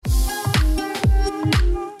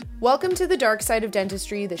Welcome to the dark side of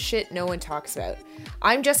dentistry, the shit no one talks about.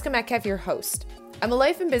 I'm Jessica Metcalf, your host. I'm a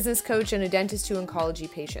life and business coach and a dentist to oncology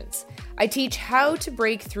patients. I teach how to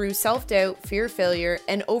break through self-doubt, fear of failure,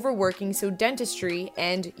 and overworking so dentistry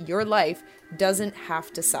and your life doesn't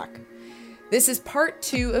have to suck. This is part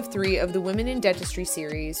 2 of 3 of the Women in Dentistry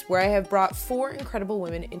series, where I have brought 4 incredible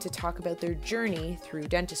women in to talk about their journey through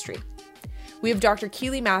dentistry. We have Dr.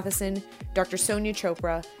 Keely Matheson, Dr. Sonia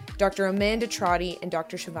Chopra, Dr. Amanda Trotti, and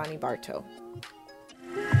Dr. Shivani Barto.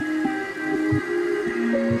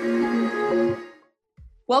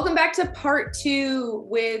 Welcome back to part 2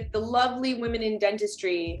 with the lovely women in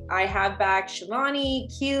dentistry. I have back Shivani,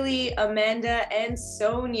 Keely, Amanda, and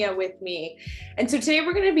Sonia with me. And so today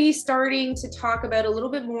we're going to be starting to talk about a little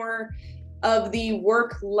bit more of the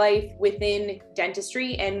work life within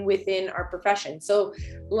dentistry and within our profession. So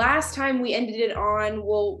last time we ended it on,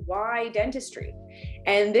 well, why dentistry?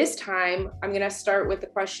 And this time I'm going to start with the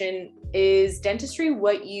question, is dentistry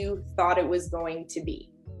what you thought it was going to be?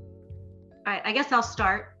 I guess I'll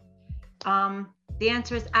start. The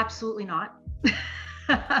answer is absolutely not.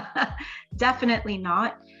 Definitely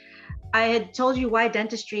not. I had told you why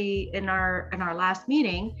dentistry in our last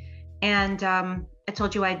meeting, and I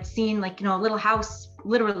told you I'd seen a little house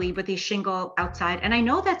literally with a shingle outside, and I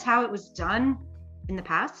know that's how it was done in the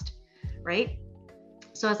past, right?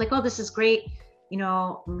 So I was like, oh, this is great. I'm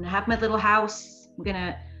gonna have my little house. I'm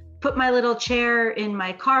gonna put my little chair in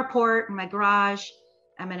my carport in my garage.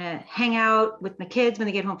 I'm gonna hang out with my kids when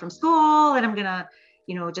they get home from school, and I'm gonna,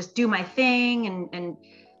 just do my thing. And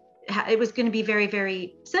it was gonna be very,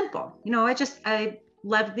 very simple. I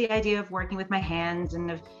loved the idea of working with my hands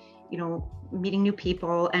and of, meeting new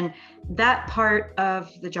people, and that part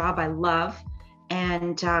of the job I love.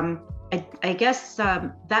 And I guess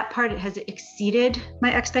that part has exceeded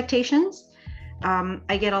my expectations.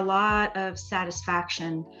 I get a lot of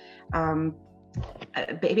satisfaction,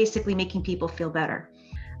 basically making people feel better.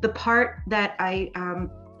 The part that I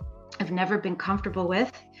have never been comfortable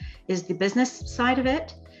with is the business side of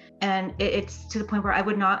it. And it's to the point where I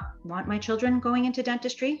would not want my children going into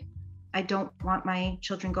dentistry. I don't want my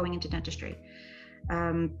children going into dentistry.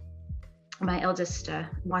 My eldest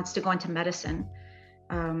wants to go into medicine.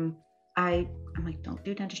 I'm like, don't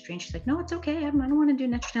do dentistry. And she's like, no, it's okay. I don't want to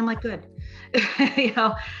do dentistry. I'm like, good.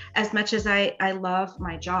 As much as I love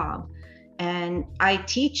my job, and I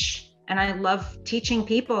teach, and I love teaching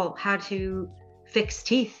people how to fix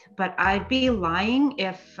teeth, but I'd be lying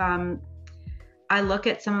if I look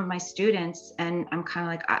at some of my students and I'm kind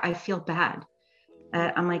of like, I feel bad.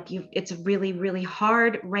 I'm like, it's really, really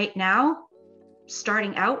hard right now,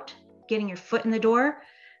 starting out, getting your foot in the door,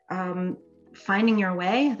 finding your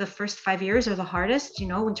way. The first 5 years are the hardest,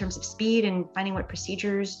 in terms of speed and finding what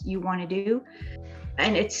procedures you want to do.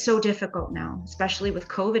 And it's so difficult now, especially with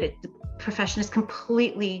COVID. The profession is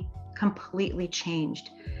completely changed.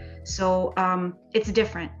 So it's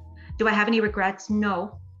different. Do I have any regrets?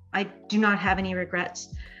 No, I do not have any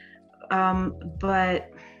regrets. But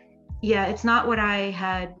yeah, it's not what I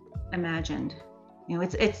had imagined.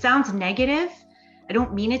 It sounds negative. I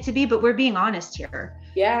don't mean it to be, but we're being honest here.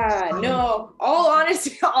 Yeah, no, all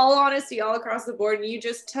honesty, all across the board. And you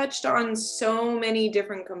just touched on so many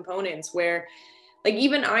different components where,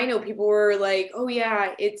 even I know people were like, oh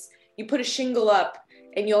yeah, you put a shingle up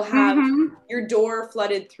and you'll have your door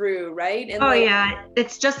flooded through, right? And yeah,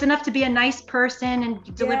 it's just enough to be a nice person and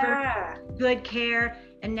deliver good care.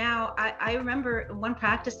 And now I remember one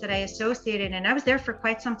practice that I associated, and I was there for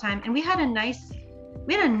quite some time, and we had a nice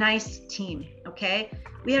team. Okay.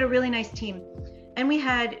 We had a really nice team, and we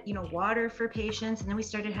had, water for patients. And then we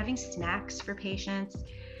started having snacks for patients.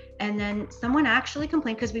 And then someone actually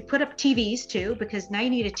complained, because we put up TVs too, because now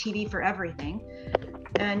you need a TV for everything.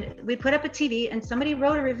 And we put up a TV, and somebody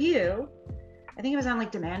wrote a review. I think it was on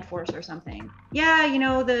Demand Force or something. Yeah.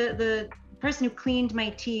 The person who cleaned my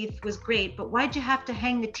teeth was great, but why'd you have to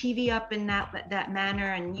hang the TV up in that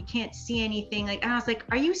manner, and you can't see anything? And I was like,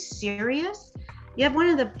 are you serious? You have one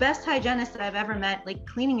of the best hygienists that I've ever met,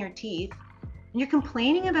 cleaning your teeth, and you're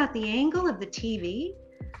complaining about the angle of the TV?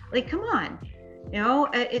 Come on.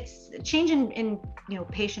 It's changing in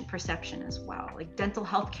patient perception as well, dental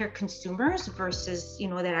healthcare consumers versus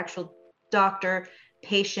that actual doctor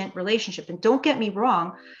patient relationship. And don't get me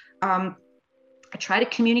wrong, I try to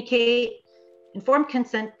communicate. Informed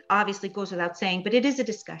consent obviously goes without saying, but it is a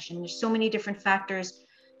discussion. There's so many different factors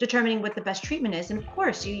determining what the best treatment is. And of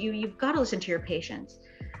course, you've got to listen to your patients.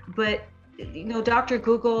 But, Dr.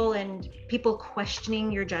 Google and people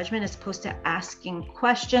questioning your judgment as opposed to asking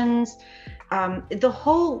questions, the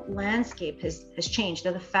whole landscape has changed.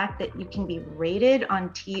 Now, the fact that you can be rated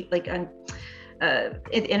on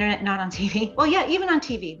internet, not on TV. Well, yeah, even on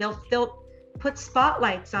TV, they'll put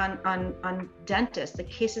spotlights on dentists, the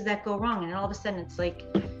cases that go wrong, and all of a sudden it's like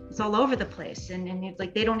it's all over the place, and it's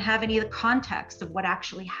like they don't have any of the context of what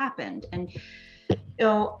actually happened. And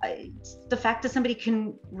the fact that somebody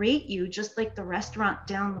can rate you just like the restaurant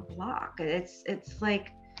down the block, it's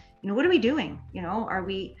like, what are we doing? Are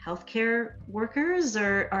we healthcare workers,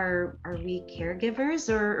 or are we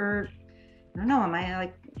caregivers, or I don't know, am I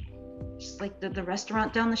like just like the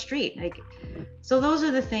restaurant down the street? Like, so those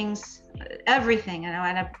are the things, everything.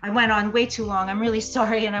 And I went on way too long. I'm really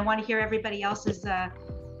sorry, and I want to hear everybody else's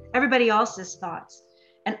thoughts.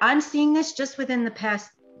 And I'm seeing this just within the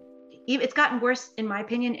past, it's gotten worse in my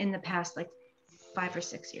opinion in the past like 5 or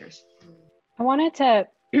 6 years. I wanted to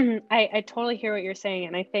I totally hear what you're saying,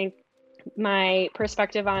 and I think my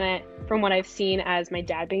perspective on it from what I've seen as my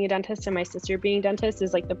dad being a dentist and my sister being a dentist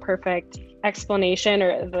is like the perfect explanation,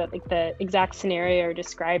 or the exact scenario you're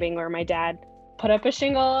describing, where my dad put up a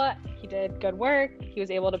shingle, he did good work, he was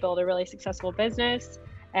able to build a really successful business.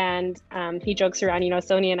 And he jokes around,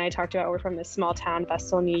 Sonia and I talked about, we're from this small town,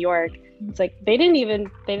 Vestal, New York. It's like, they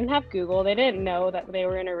didn't have Google. They didn't know that they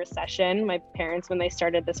were in a recession. My parents, when they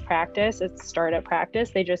started this practice, it's startup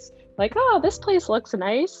practice, they just like, oh, this place looks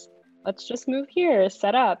nice, let's just move here,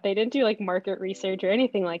 set up. They didn't do like market research or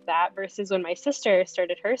anything like that. Versus when my sister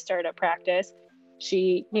started her startup practice,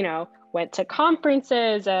 she, went to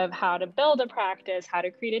conferences of how to build a practice, how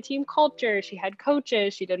to create a team culture. She had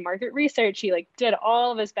coaches, she did market research. She like did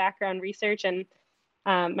all of this background research. And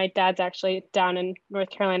my dad's actually down in North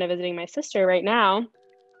Carolina visiting my sister right now.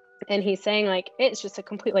 And he's saying like, it's just a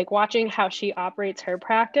complete, like watching how she operates her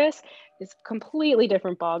practice is a completely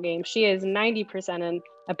different ballgame. She is 90%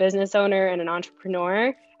 a business owner and an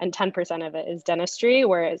entrepreneur, and 10% of it is dentistry,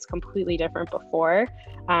 where it's completely different before.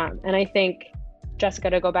 And I think,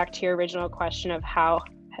 Jessica, to go back to your original question of how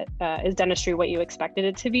is dentistry what you expected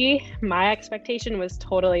it to be? My expectation was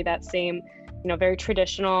totally that same, very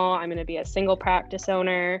traditional. I'm going to be a single practice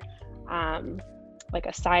owner, like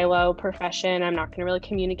a silo profession. I'm not going to really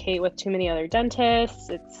communicate with too many other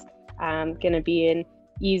dentists. It's going to be an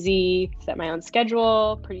easy, set my own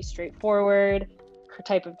schedule, pretty straightforward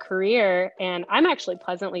type of career. And I'm actually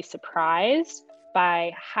pleasantly surprised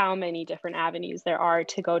by how many different avenues there are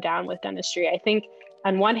to go down with dentistry. I think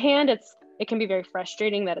on one hand, it can be very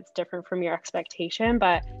frustrating that it's different from your expectation,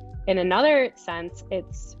 but in another sense,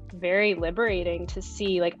 it's very liberating to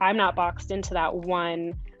see, like, I'm not boxed into that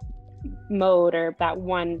one mode or that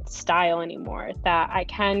one style anymore, that I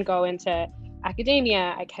can go into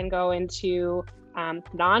academia, I can go into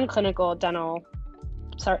non-clinical dental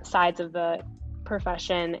sides of the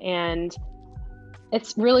profession. And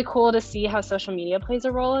it's really cool to see how social media plays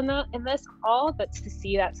a role in this all, but to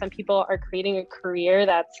see that some people are creating a career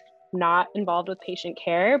that's not involved with patient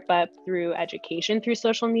care, but through education, through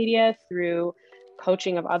social media, through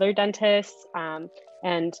coaching of other dentists.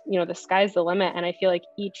 And the sky's the limit. And I feel like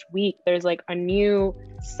each week there's like a new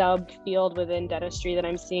subfield within dentistry that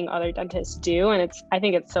I'm seeing other dentists do. And I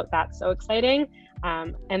think that's so exciting.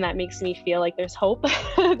 And that makes me feel like there's hope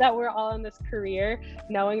that we're all in this career,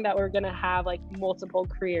 knowing that we're going to have like multiple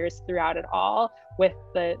careers throughout it all, with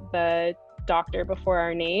the doctor before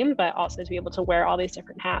our name, but also to be able to wear all these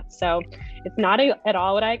different hats. So it's not at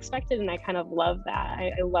all what I expected. And I kind of love that.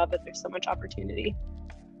 I love that there's so much opportunity.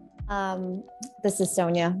 This is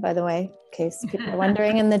Sonia, by the way, in case people are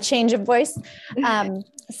wondering, in the change of voice.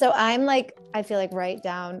 So I feel like right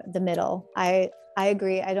down the middle. I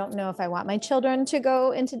agree. I don't know if I want my children to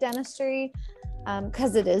go into dentistry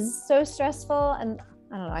because it is so stressful. And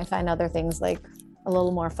I don't know, I find other things like a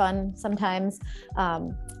little more fun sometimes.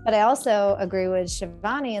 But I also agree with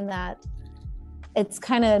Shivani in that it's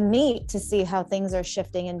kind of neat to see how things are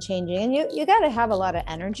shifting and changing. And you got to have a lot of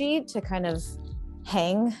energy to kind of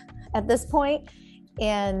hang at this point.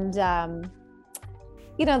 And,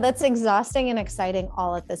 that's exhausting and exciting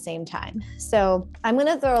all at the same time. So I'm going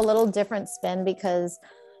to throw a little different spin because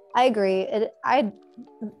I agree. I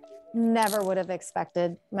never would have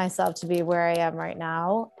expected myself to be where I am right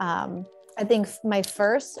now. I think my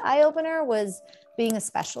first eye opener was being a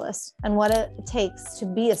specialist and what it takes to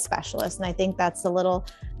be a specialist. And I think that's a little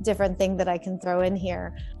different thing that I can throw in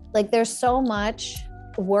here. Like, there's so much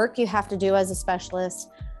work you have to do as a specialist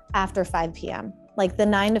after 5 p.m. Like, the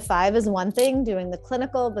 9 to 5 is one thing, doing the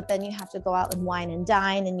clinical, but then you have to go out and wine and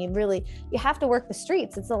dine, and you have to work the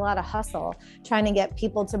streets. It's a lot of hustle trying to get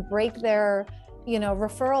people to break their,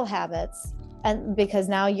 referral habits, and because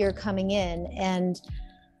now you're coming in. And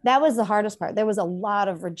that was the hardest part. There was a lot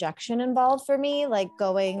of rejection involved for me, like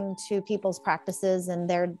going to people's practices and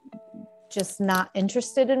they're just not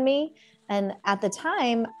interested in me. And at the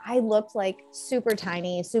time, I looked like super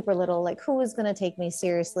tiny, super little, like who was going to take me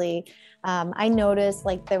seriously? I noticed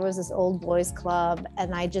like there was this old boys club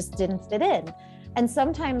and I just didn't fit in. And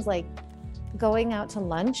sometimes like going out to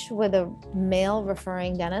lunch with a male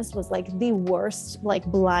referring dentist was like the worst like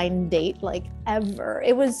blind date like ever.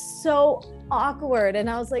 It was so awkward. And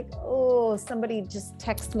I was like, oh, somebody just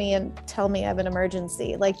text me and tell me I have an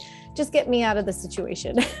emergency. Like, just get me out of the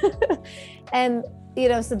situation. And, you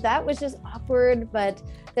know, so that was just awkward, but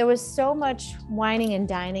there was so much whining and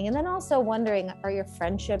dining. And then also wondering, are your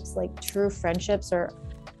friendships like true friendships, or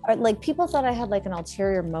like people thought I had like an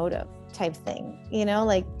ulterior motive type thing, you know,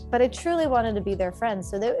 like, but I truly wanted to be their friend.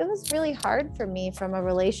 So it was really hard for me from a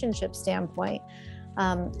relationship standpoint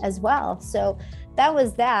as well. So that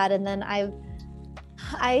was that. And then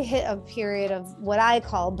I hit a period of what I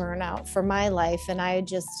call burnout for my life. And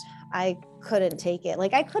I couldn't take it.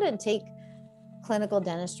 Like I couldn't take clinical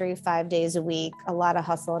dentistry 5 days a week, a lot of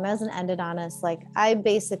hustle. And as an endodontist, like I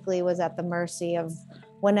basically was at the mercy of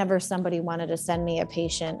whenever somebody wanted to send me a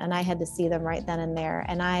patient and I had to see them right then and there.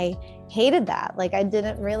 And I hated that. Like I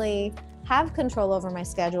didn't really have control over my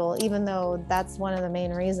schedule, even though that's one of the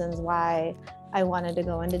main reasons why I wanted to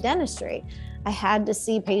go into dentistry. I had to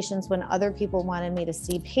see patients when other people wanted me to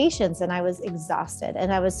see patients, and I was exhausted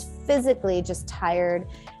and I was physically just tired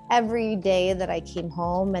every day that I came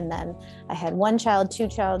home. And then I had 1 child,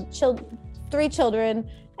 3 children.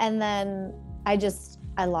 And then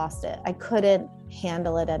I lost it. I couldn't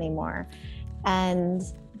handle it anymore. And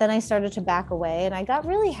then I started to back away, and I got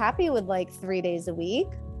really happy with like 3 days a week.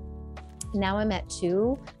 Now I'm at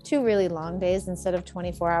two really long days. Instead of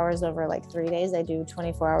 24 hours over like 3 days, I do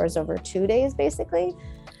 24 hours over 2 days basically.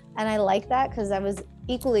 And I like that because I was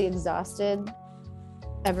equally exhausted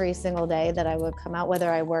every single day that I would come out,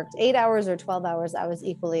 whether I worked 8 hours or 12 hours, I was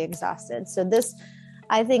equally exhausted. So this,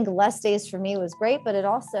 I think less days for me was great, but it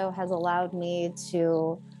also has allowed me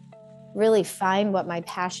to really find what my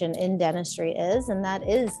passion in dentistry is, and that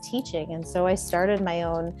is teaching. And so I started my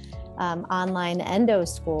own online endo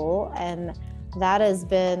school, and that has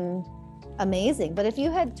been amazing. But if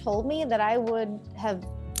you had told me that I would have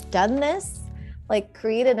done this, like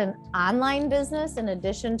created an online business in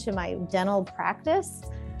addition to my dental practice,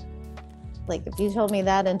 like if you told me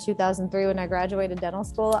that in 2003 when I graduated dental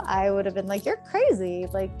school, I would have been like, you're crazy.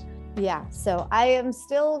 Like, yeah. So I am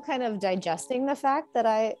still kind of digesting the fact that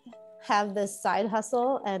I have this side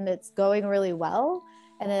hustle and it's going really well.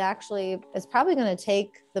 And it actually is probably going to take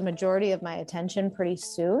the majority of my attention pretty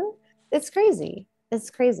soon. It's crazy. It's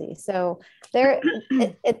crazy. So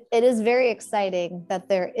it is very exciting that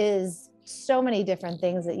there is so many different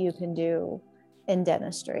things that you can do in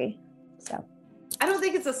dentistry. So I don't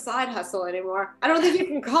think it's a side hustle anymore. I don't think you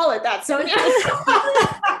can call it that, Sonia.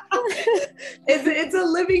 It's a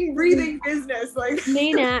living, breathing business. Like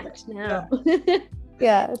main act now.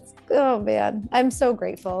 Yeah. Oh man, I'm so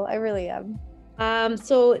grateful. I really am.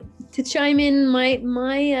 So to chime in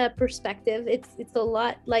my perspective, it's a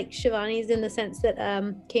lot like Shivani's in the sense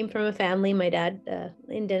that came from a family. My dad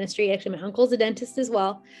in dentistry. Actually, my uncle's a dentist as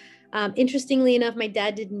well. Interestingly enough, my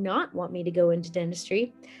dad did not want me to go into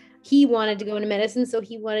dentistry. He wanted to go into medicine, so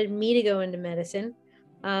he wanted me to go into medicine.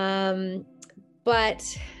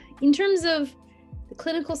 But in terms of the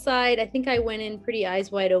clinical side, I think I went in pretty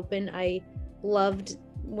eyes wide open. I loved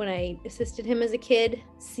when I assisted him as a kid,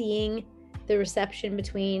 seeing the reception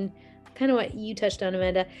between kind of what you touched on,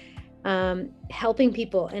 Amanda, helping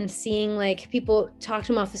people and seeing like people talk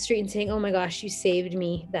to him off the street and saying, oh my gosh, you saved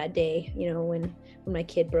me that day, you know, when my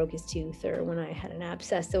kid broke his tooth or when I had an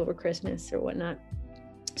abscess over Christmas or whatnot.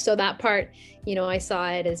 So that part, you know, I saw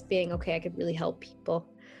it as being, okay, I could really help people.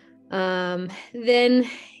 Then,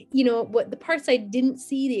 you know, what the parts I didn't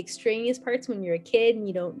see, the extraneous parts when you're a kid and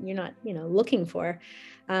you're not, you know, looking for,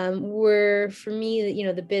 were for me, you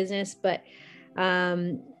know, the business, but,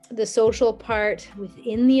 the social part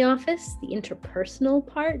within the office, the interpersonal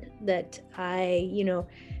part that I, you know,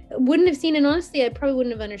 wouldn't have seen. And honestly, I probably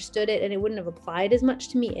wouldn't have understood it, and it wouldn't have applied as much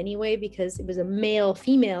to me anyway, because it was a male,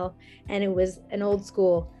 female, and it was an old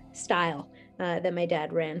school style that my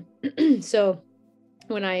dad ran. So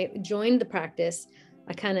when I joined the practice,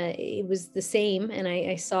 it was the same, and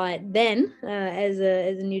I saw it then as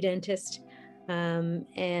a new dentist. And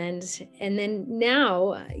then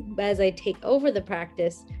now, as I take over the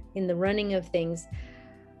practice in the running of things,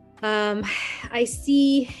 I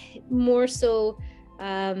see more so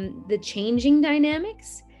the changing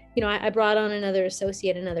dynamics. You know, I brought on another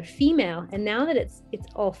associate, another female, and now that it's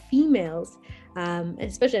all females,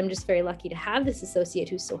 especially I'm just very lucky to have this associate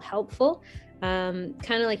who's so helpful. kind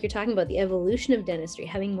of like you're talking about the evolution of dentistry,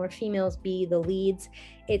 having more females be the leads.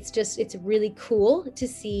 It's really cool to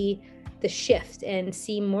see the shift and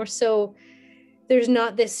see more so there's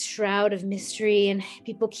not this shroud of mystery and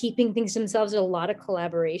people keeping things to themselves. There's a lot of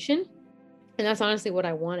collaboration. And that's honestly what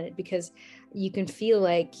I wanted, because you can feel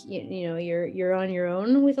like, you're on your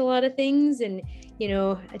own with a lot of things. And,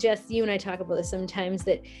 Jess, you and I talk about this sometimes,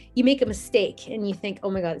 that you make a mistake and you think,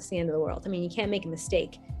 oh my God, it's the end of the world. I mean, you can't make a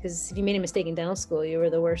mistake, because if you made a mistake in dental school, you were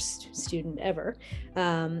the worst student ever.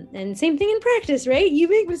 And same thing in practice, right? You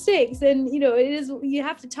make mistakes, and, you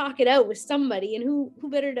have to talk it out with somebody, and who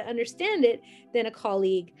better to understand it than a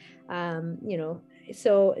colleague?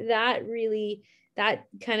 So that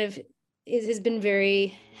kind of has been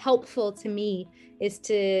very helpful to me, is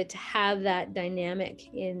to have that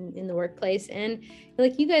dynamic in the workplace. And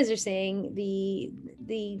like you guys are saying,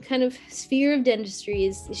 the kind of sphere of dentistry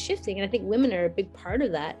is shifting, and I think women are a big part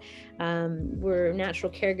of that. We're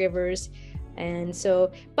natural caregivers, and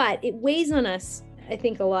so, but it weighs on us, I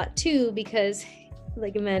think, a lot too, because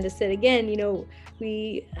like Amanda said, again,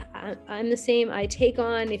 I'm the same. I take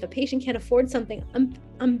on, if a patient can't afford something,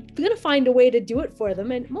 I'm going to find a way to do it for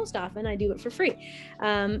them. And most often I do it for free.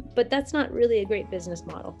 But that's not really a great business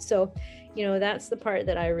model. So, that's the part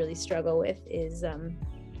that I really struggle with, is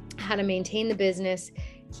how to maintain the business,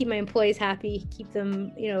 keep my employees happy, keep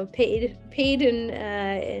them, paid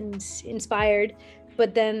and inspired,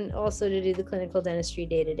 but then also to do the clinical dentistry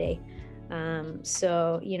day to day.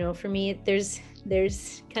 So, for me, there's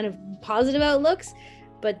kind of positive outlooks,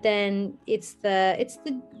 but then it's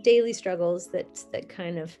the daily struggles that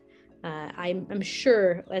kind of, I'm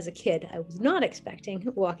sure as a kid, I was not expecting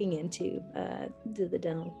walking into the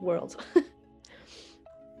dental world.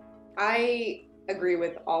 I agree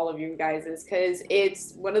with all of you guys, because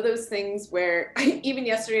it's one of those things where even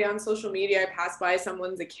yesterday on social media, I passed by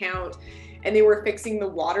someone's account and they were fixing the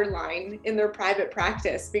water line in their private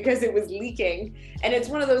practice because it was leaking. And it's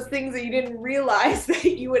one of those things that you didn't realize that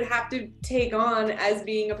you would have to take on as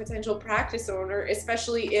being a potential practice owner,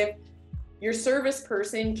 especially if your service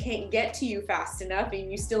person can't get to you fast enough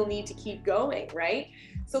and you still need to keep going, right?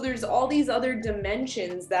 So there's all these other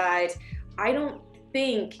dimensions that I don't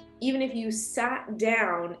think, even if you sat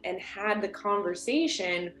down and had the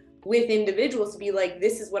conversation with individuals to be like,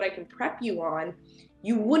 this is what I can prep you on,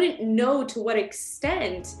 you wouldn't know to what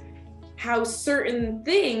extent how certain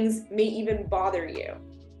things may even bother you,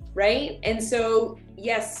 right? And so,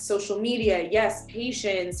 yes, social media, yes,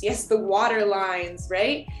 patients, yes, the water lines,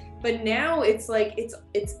 right? But now it's like,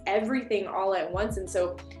 it's everything all at once. And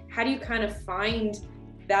so how do you kind of find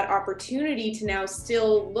that opportunity to now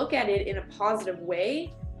still look at it in a positive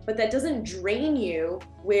way, but that doesn't drain you,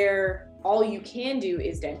 where all you can do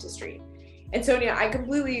is dentistry? And Sonia, I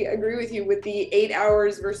completely agree with you with the 8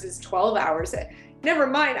 hours versus 12 hours. Never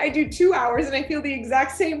mind, I do 2 hours and I feel the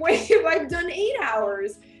exact same way if I've done 8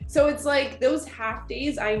 hours. So it's like those half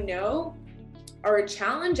days, I know, are a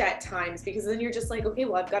challenge at times, because then you're just like, okay,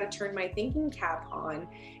 well, I've got to turn my thinking cap on.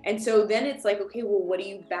 And so then it's like, okay, well, what do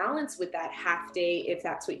you balance with that half day if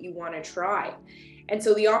that's what you want to try? And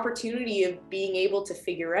so the opportunity of being able to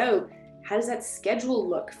figure out, how does that schedule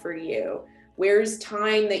look for you? Where's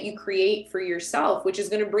time that you create for yourself? Which is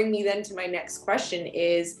going to bring me then to my next question,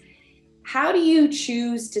 is how do you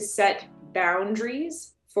choose to set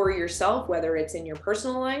boundaries for yourself, whether it's in your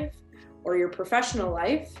personal life or your professional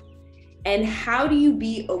life? And how do you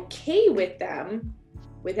be okay with them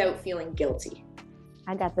without feeling guilty?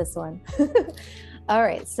 I got this one. All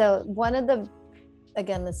right. So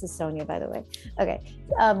again, this is Sonia, by the way. Okay.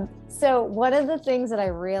 So one of the things that I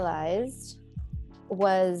realized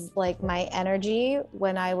was like my energy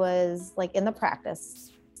when I was like in the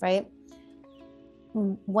practice, right?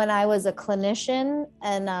 When I was a clinician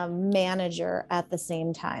and a manager at the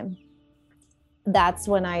same time, that's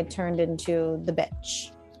when I turned into the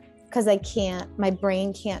bitch, because my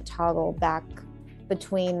brain can't toggle back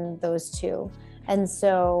between those two. And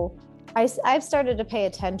so I've started to pay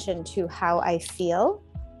attention to how I feel,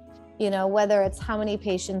 whether it's how many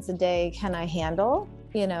patients a day can I handle,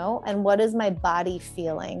 and what is my body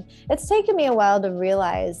feeling. It's taken me a while to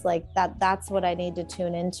realize like that's what I need to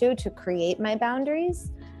tune into to create my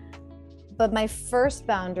boundaries. But my first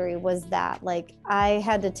boundary was that, like, I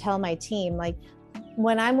had to tell my team, like,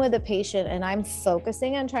 when I'm with a patient and I'm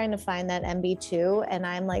focusing on trying to find that MB2 and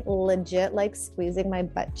I'm like legit like squeezing my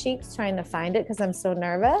butt cheeks trying to find it because I'm so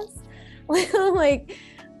nervous,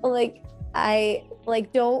 I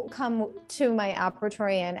don't come to my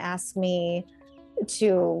operatory and ask me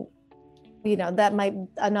to, that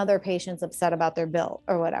another patient's upset about their bill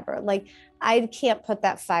or whatever. Like, I can't put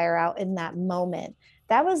that fire out in that moment.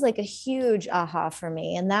 that was like a huge aha for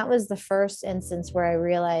me. And that was the first instance where I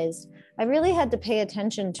realized I really had to pay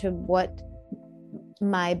attention to what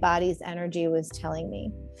my body's energy was telling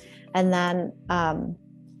me. And then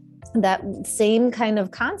that same kind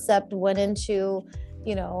of concept went into,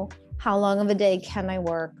 you know, how long of a day can I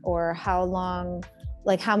work, or how long,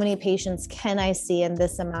 like how many patients can I see in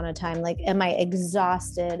this amount of time? Like, am I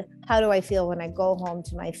exhausted? How do I feel when I go home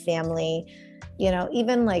to my family? You know,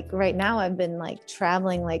 even like right now, I've been like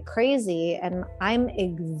traveling like crazy and I'm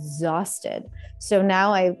exhausted. So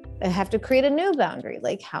now I have to create a new boundary.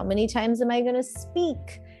 Like, how many times am I going to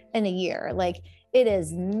speak in a year? Like, it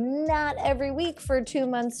is not every week for 2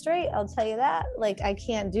 months straight. I'll tell you that. Like, I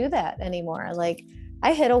can't do that anymore. Like,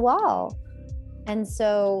 I hit a wall. And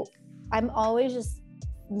so I'm always just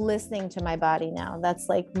listening to my body now. That's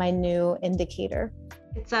like my new indicator.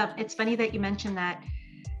 It's funny that you mentioned that,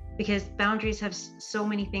 because boundaries have so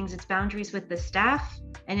many things. It's boundaries with the staff,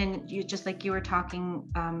 and then you, just like you were talking,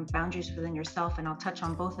 boundaries within yourself. And I'll touch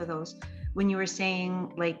on both of those. When you were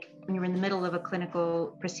saying, like, when you're in the middle of a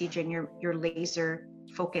clinical procedure and you're laser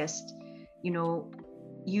focused, you know,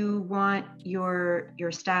 you want your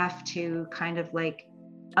staff to kind of like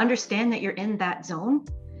understand that you're in that zone.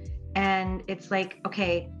 And it's like,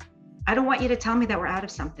 okay, I don't want you to tell me that we're out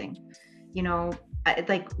of something, you know,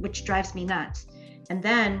 like, which drives me nuts. And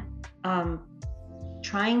then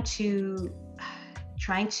trying to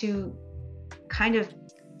kind of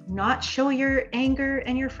not show your anger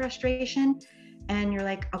and your frustration. And you're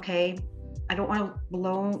like, okay, I don't want to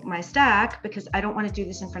blow my stack because I don't want to do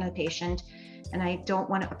this in front of the patient. And I don't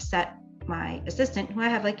want to upset my assistant, who I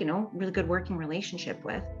have, like, you know, really good working relationship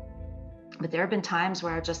with. But there have been times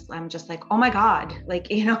where I'm just like, oh my God, like,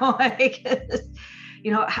 you know, like,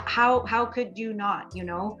 you know, how could you not, you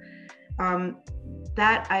know,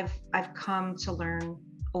 that I've come to learn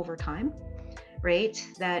over time, right?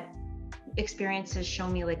 That experience has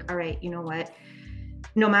shown me, like, all right, you know what,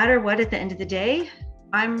 no matter what, at the end of the day,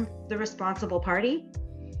 I'm the responsible party.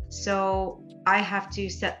 So I have to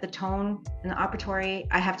set the tone in the operatory.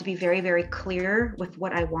 I have to be very, very clear with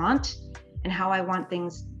what I want and how I want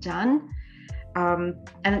things done. And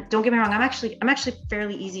don't get me wrong, I'm actually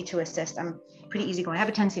fairly easy to assist. I'm pretty easygoing. I have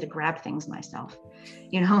a tendency to grab things myself,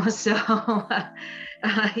 you know. So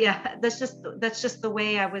yeah, that's just the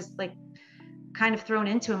way I was, like, kind of thrown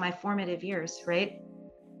into in my formative years, right?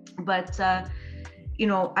 But you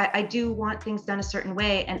know, I do want things done a certain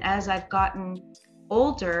way. And as I've gotten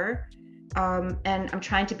older, and I'm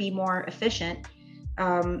trying to be more efficient,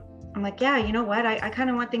 I'm like, yeah, you know what, I kind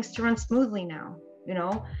of want things to run smoothly now, you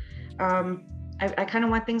know. I kind of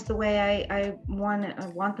want things the way I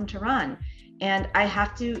want them to run. And I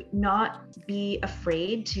have to not be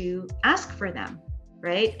afraid to ask for them,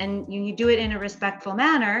 right? And you do it in a respectful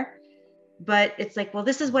manner, but it's like, well,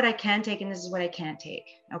 this is what I can take and this is what I can't take,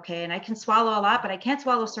 okay? And I can swallow a lot, but I can't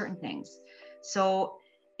swallow certain things. So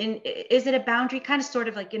is it a boundary? Kind of sort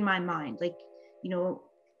of like in my mind, like, you know,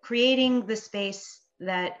 creating the space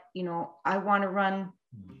that, you know, I want to run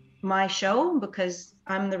my show because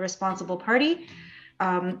I'm the responsible party,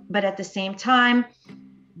 but at the same time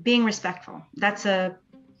being respectful. That's a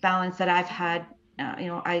balance that I've had, you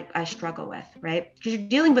know, I struggle with, right? Because you're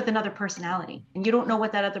dealing with another personality and you don't know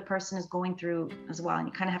what that other person is going through as well, and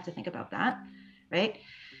you kind of have to think about that, right?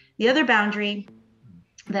 The other boundary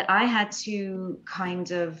that I had to kind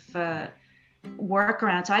of work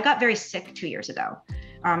around, so I got very sick 2 years ago.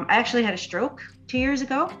 I actually had a stroke 2 years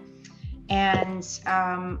ago, and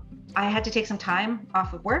I had to take some time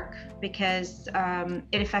off of work because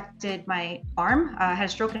it affected my arm. I had a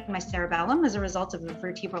stroke in my cerebellum as a result of a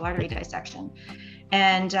vertebral artery dissection.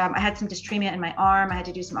 And I had some dyschemia in my arm. I had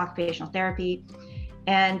to do some occupational therapy.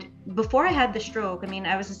 And before I had the stroke, I mean,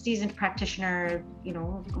 I was a seasoned practitioner, you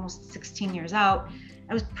know, almost 16 years out.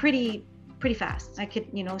 I was pretty fast. I could,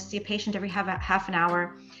 you know, see a patient every half an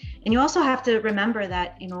hour. And you also have to remember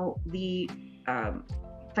that, you know, the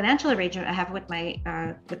financial arrangement I have with my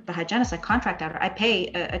with the hygienist I contract out, I pay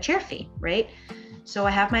a chair fee, right? So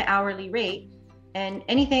I have my hourly rate, and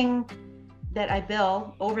anything that I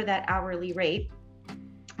bill over that hourly rate,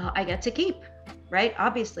 I get to keep, right?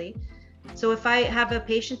 Obviously. So if I have a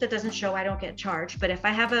patient that doesn't show, I don't get charged. But if I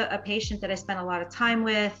have a patient that I spend a lot of time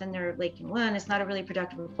with and they're like, and it's not a really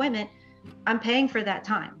productive appointment, I'm paying for that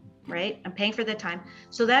time, right? I'm paying for that time.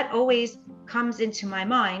 So that always comes into my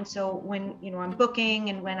mind. So when, you know, I'm booking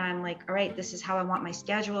and when I'm like, all right, this is how I want my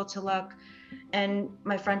schedule to look. And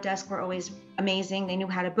my front desk were always amazing. They knew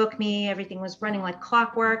how to book me. Everything was running like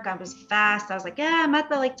clockwork. I was fast. I was like, yeah, I'm at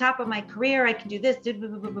the like top of my career. I can do this.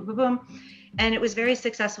 And it was very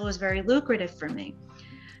successful. It was very lucrative for me.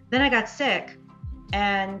 Then I got sick.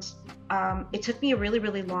 And it took me a really,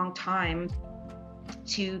 really long time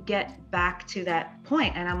to get back to that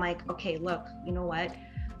point. And I'm like, okay, look, you know what?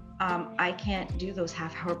 I can't do those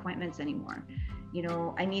half-hour appointments anymore. You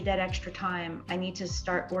know, I need that extra time. I need to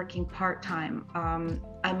start working part-time.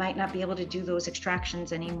 I might not be able to do those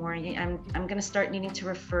extractions anymore. I'm going to start needing to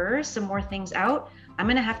refer some more things out. I'm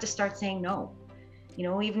going to have to start saying no. You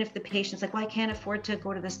know, even if the patient's like, well, I can't afford to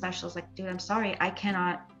go to the specialist. Like, dude, I'm sorry. I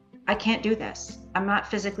can't do this. I'm not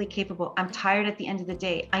physically capable. I'm tired at the end of the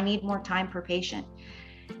day. I need more time per patient.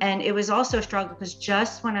 And it was also a struggle because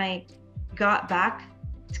just when I got back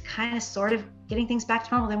to kind of sort of getting things back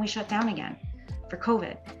to normal, then we shut down again for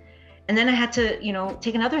COVID. And then I had to, you know,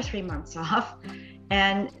 take another 3 months off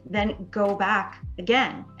and then go back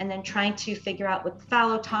again, and then trying to figure out with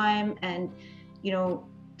fallow time and, you know,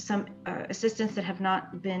 some assistants that have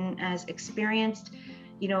not been as experienced,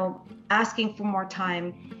 you know, asking for more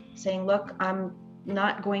time, saying, look, I'm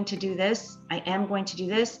not going to do this. I am going to do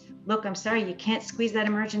this. Look, I'm sorry, you can't squeeze that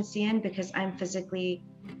emergency in because I'm physically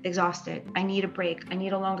exhausted. I need a break. I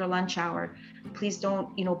need a longer lunch hour. Please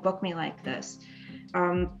don't, you know, book me like this.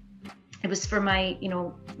 It was for my, you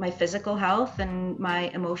know, my physical health and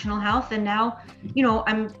my emotional health. And now, you know,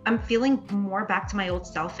 I'm feeling more back to my old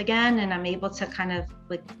self again, and I'm able to kind of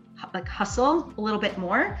like hustle a little bit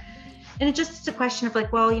more. And it's just a question of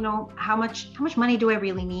like, well, you know, how much money do I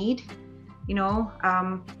really need? You know,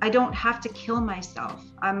 I don't have to kill myself.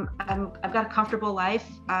 I've got a comfortable life.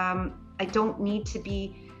 I don't need to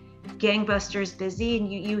be gangbusters busy.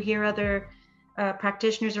 And you hear other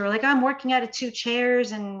practitioners who are like, I'm working out of 2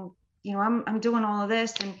 chairs, and you know, I'm doing all of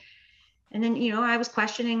this, and then, you know, I was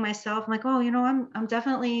questioning myself. I'm like, oh, you know, I'm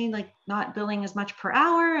definitely like not billing as much per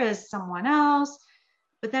hour as someone else.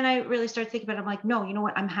 But then I really started thinking about it. I'm like, no, you know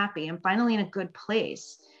what? I'm happy. I'm finally in a good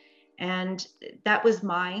place. And that was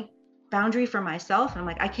my boundary for myself. And I'm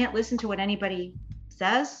like, I can't listen to what anybody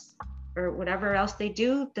says or whatever else they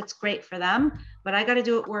do. That's great for them, but I got to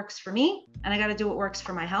do what works for me, and I got to do what works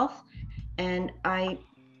for my health. And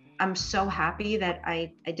I'm so happy that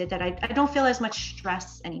I did that. I don't feel as much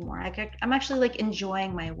stress anymore. I'm actually like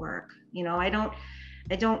enjoying my work. You know, I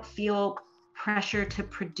don't feel pressure to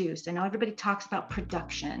produce. I know everybody talks about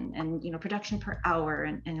production and, you know, production per hour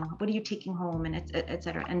and you know, what are you taking home and et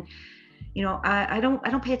cetera. And, you know, I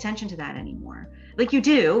don't pay attention to that anymore. Like you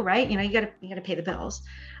do, right? You know, you gotta pay the bills,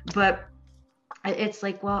 but it's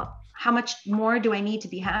like, well, how much more do I need to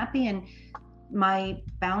be happy? And my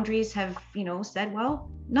boundaries have, you know, said,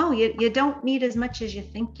 well, no, you don't need as much as you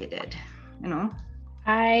think you did, you know?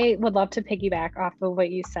 I would love to piggyback off of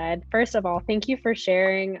what you said. First of all, thank you for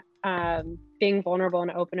sharing, being vulnerable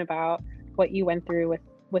and open about what you went through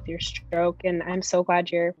with your stroke. And I'm so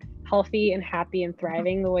glad you're healthy and happy and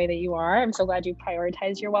thriving the way that you are. I'm so glad you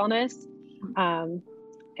prioritize your wellness.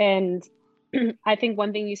 And I think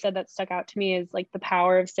one thing you said that stuck out to me is like the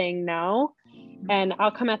power of saying no. And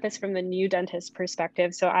I'll come at this from the new dentist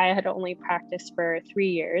perspective. So I had only practiced for 3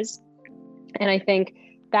 years. And I think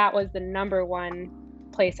that was the number one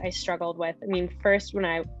place I struggled with. I mean, first,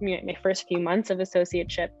 my first few months of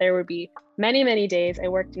associateship, there would be many, many days I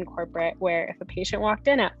worked in corporate where if a patient walked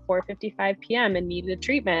in at 4:55 p.m. and needed a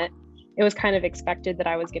treatment, it was kind of expected that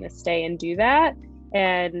I was going to stay and do that.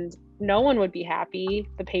 And no one would be happy.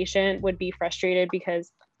 The patient would be frustrated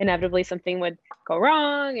because inevitably something would go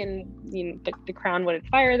wrong, and you know, the crown wouldn't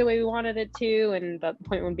fire the way we wanted it to, and the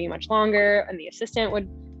appointment would be much longer, and the assistant would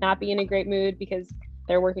not be in a great mood because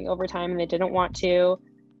they're working overtime and they didn't want to.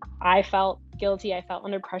 I felt guilty. I felt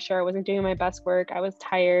under pressure. I wasn't doing my best work. I was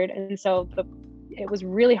tired. And so it was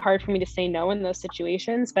really hard for me to say no in those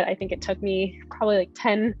situations. But I think it took me probably like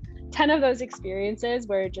 10 of those experiences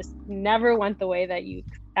where it just never went the way that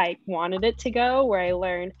I wanted it to go, where I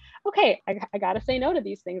learned, okay, I got to say no to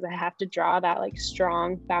these things. I have to draw that like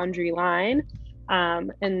strong boundary line.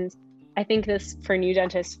 And I think this for new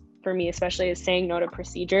dentists, for me especially, is saying no to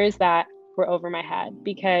procedures that were over my head,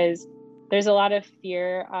 because there's a lot of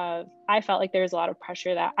fear of, I felt like there was a lot of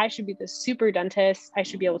pressure that I should be the super dentist. I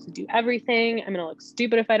should be able to do everything. I'm going to look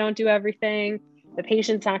stupid if I don't do everything. The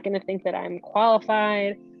patient's not going to think that I'm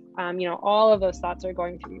qualified. You know, all of those thoughts are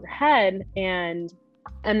going through your head, and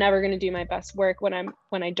I'm never going to do my best work when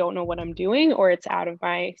I don't know what I'm doing, or it's out of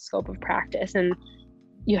my scope of practice. And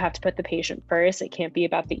you have to put the patient first. It can't be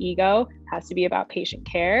about the ego. It has to be about patient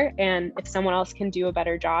care. And if someone else can do a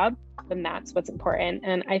better job, then that's what's important.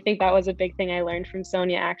 And I think that was a big thing I learned from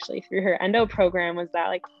Sonia actually through her endo program, was that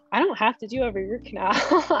like, I don't have to do every root canal.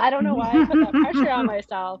 I don't know why I put that pressure on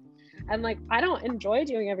myself. And like, I don't enjoy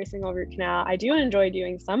doing every single root canal. I do enjoy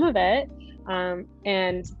doing some of it.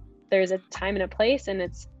 And there's a time and a place, and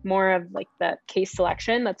it's more of like the case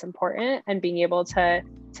selection that's important, and being able to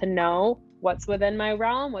know what's within my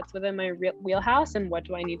realm, what's within my wheelhouse, and what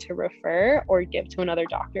do I need to refer or give to another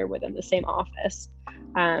doctor within the same office.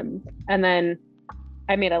 And then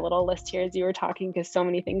I made a little list here as you were talking, because so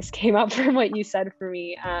many things came up from what you said for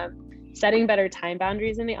me. Setting better time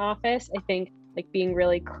boundaries in the office. I think like being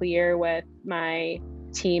really clear with my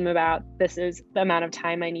team about this is the amount of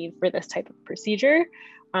time I need for this type of procedure.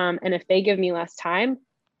 And if they give me less time,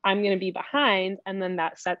 I'm going to be behind. And then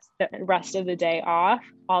that sets the rest of the day off.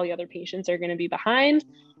 All the other patients are going to be behind.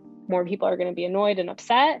 More people are going to be annoyed and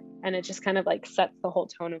upset. And it just kind of like sets the whole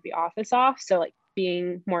tone of the office off. So like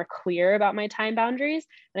being more clear about my time boundaries.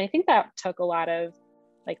 And I think that took a lot of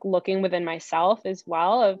like looking within myself as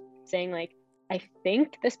well, of saying like, I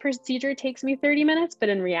think this procedure takes me 30 minutes, but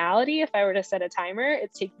in reality, if I were to set a timer,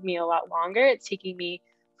 it's taking me a lot longer. It's taking me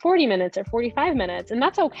 40 minutes or 45 minutes. And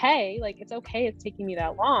that's okay. Like, it's okay. It's taking me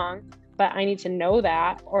that long, but I need to know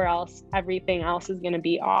that, or else everything else is going to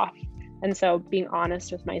be off. And so being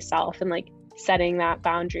honest with myself and like setting that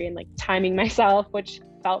boundary and like timing myself, which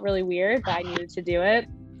felt really weird, but I needed to do it,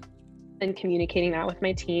 and communicating that with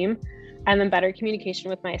my team. And then better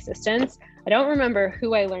communication with my assistants. I don't remember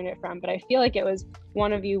who I learned it from, but I feel like it was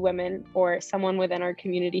one of you women or someone within our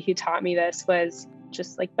community who taught me this, was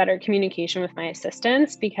just like better communication with my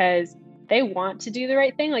assistants, because they want to do the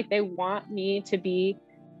right thing. Like they want me to be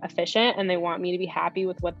efficient and they want me to be happy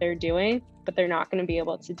with what they're doing, but they're not going to be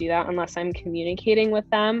able to do that unless I'm communicating with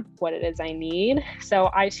them what it is I need.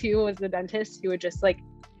 So I too was the dentist who would just like,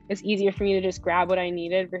 it's easier for me to just grab what I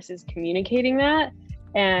needed versus communicating that.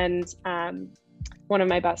 And one of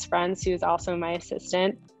my best friends, who is also my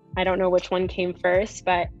assistant, I don't know which one came first,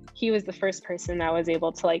 but he was the first person that was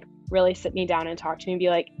able to like really sit me down and talk to me and be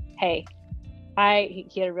like, hey,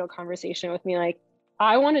 he had a real conversation with me. Like,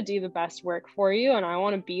 I want to do the best work for you. And I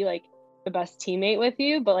want to be like the best teammate with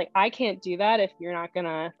you, but like, I can't do that if you're not going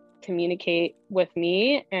to communicate with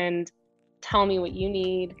me and tell me what you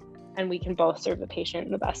need, and we can both serve the patient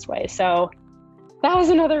in the best way. So that was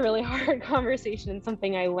another really hard conversation, and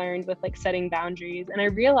something I learned with like setting boundaries. And I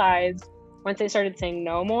realized once I started saying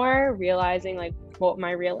no more, realizing like what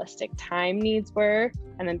my realistic time needs were,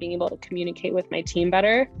 and then being able to communicate with my team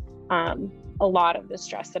better, a lot of the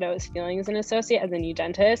stress that I was feeling as an associate, as a new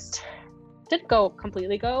dentist, didn't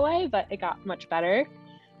completely go away, but it got much better.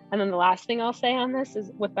 And then the last thing I'll say on this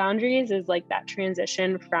is with boundaries is like that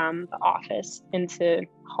transition from the office into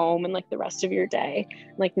home and like the rest of your day,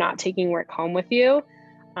 like not taking work home with you.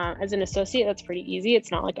 As an associate, that's pretty easy.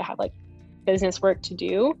 It's not like I have like business work to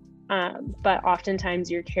do, but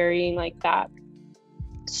oftentimes you're carrying like that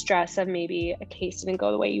stress of maybe a case didn't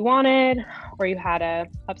go the way you wanted, or you had a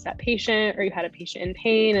upset patient, or you had a patient in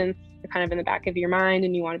pain and they're kind of in the back of your mind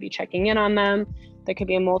and you want to be checking in on them. There could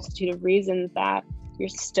be a multitude of reasons that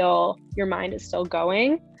your mind is still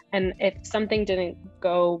going. And if something didn't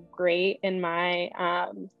go great in my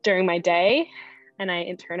during my day and I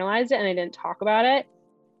internalized it and I didn't talk about it,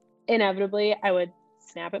 inevitably I would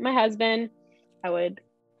snap at my husband. I would,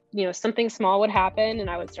 something small would happen and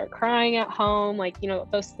I would start crying at home. Like,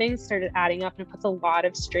 those things started adding up, and it puts a lot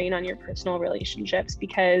of strain on your personal relationships,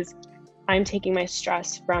 because I'm taking my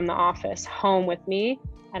stress from the office home with me,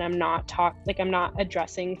 and I'm not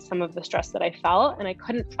addressing some of the stress that I felt. And I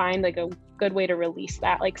couldn't find like a good way to release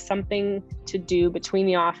that, like something to do between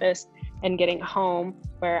the office and getting home,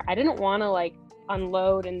 where I didn't want to like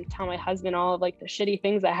unload and tell my husband all of like the shitty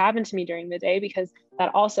things that happened to me during the day, because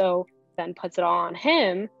that also then puts it all on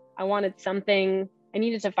him. I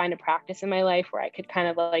needed to find a practice in my life where I could kind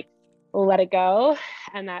of like let it go.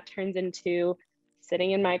 And that turns into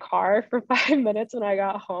sitting in my car for 5 minutes when I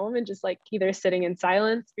got home and just like either sitting in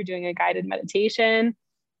silence or doing a guided meditation,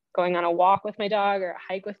 going on a walk with my dog or a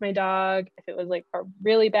hike with my dog. If it was like a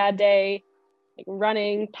really bad day, like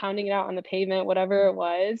running, pounding it out on the pavement, whatever it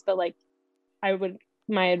was. But like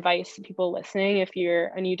my advice to people listening, if you're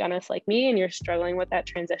a new dentist like me and you're struggling with that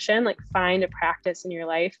transition, like find a practice in your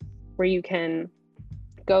life where you can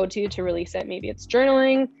go to release it. Maybe it's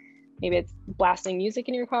journaling, maybe it's blasting music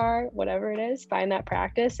in your car, whatever it is. Find that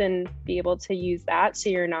practice and be able to use that so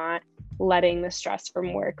you're not letting the stress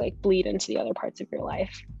from work like bleed into the other parts of your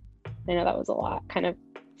life. I know that was a lot, kind of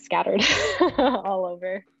scattered all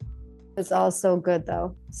over. It's all so good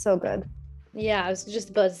though. So good. Yeah, I was just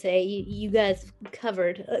about to say, you guys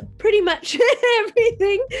covered pretty much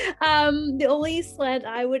everything. The only slant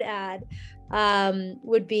I would add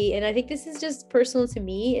would be, and I think this is just personal to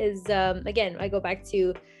me, is again, I go back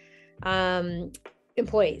to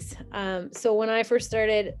employees. So when I first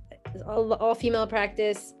started all female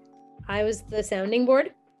practice, I was the sounding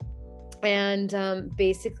board. And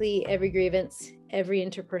basically every grievance, every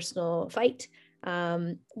interpersonal fight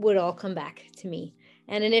would all come back to me.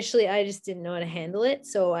 And initially I just didn't know how to handle it.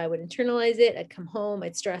 So I would internalize it. I'd come home,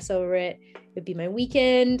 I'd stress over it. It would be my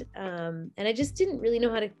weekend. And I just didn't really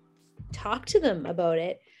know how to talk to them about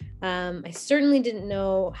it. I certainly didn't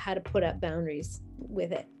know how to put up boundaries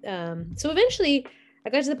with it. So eventually I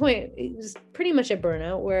got to the point, it was pretty much a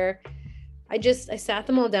burnout, where I sat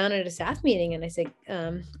them all down at a staff meeting and I said,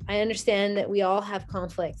 I understand that we all have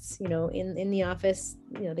conflicts, in the office,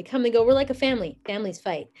 they come and go, we're like a family, families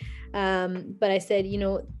fight. But I said,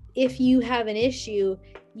 if you have an issue,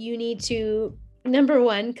 you need to, number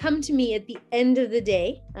one, come to me at the end of the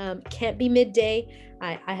day. Can't be midday.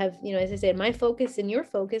 I have, as I said, my focus and your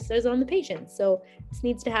focus is on the patient. So this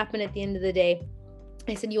needs to happen at the end of the day.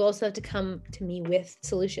 I said, you also have to come to me with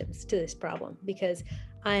solutions to this problem, because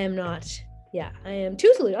I am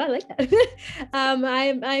too solution. I like that.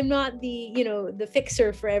 I'm not the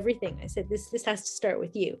fixer for everything. I said, this has to start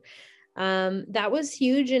with you. That was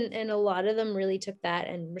huge. And a lot of them really took that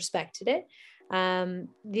and respected it.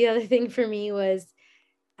 The other thing for me was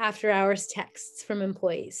after hours texts from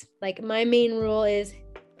employees. Like, my main rule is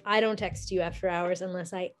I don't text you after hours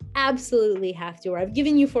unless I absolutely have to, or I've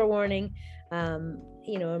given you forewarning,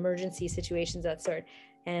 emergency situations, that sort.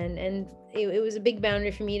 And it was a big boundary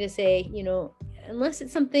for me to say, unless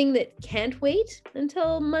it's something that can't wait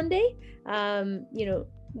until Monday,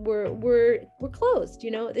 we're closed.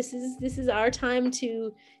 This is our time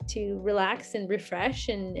to relax and refresh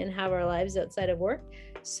and have our lives outside of work.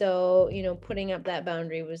 So, putting up that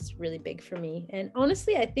boundary was really big for me. And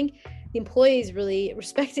honestly, I think the employees really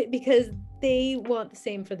respect it because they want the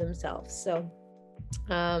same for themselves. So,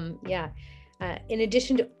 in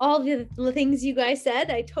addition to all the things you guys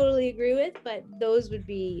said, I totally agree with, but those would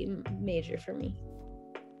be major for me.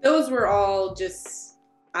 Those were all just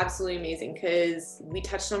absolutely amazing, because we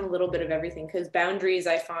touched on a little bit of everything, because boundaries,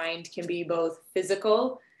 I find, can be both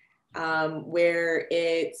physical, where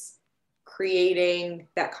it's creating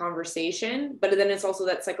that conversation, but then it's also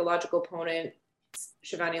that psychological component,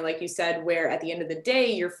 Shivani, like you said, where at the end of the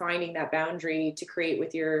day, you're finding that boundary to create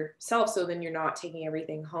with yourself. So then you're not taking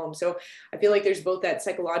everything home. So I feel like there's both that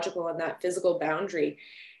psychological and that physical boundary.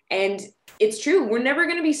 And it's true, we're never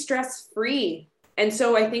going to be stress-free. And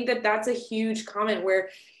so I think that that's a huge comment, where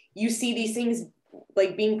you see these things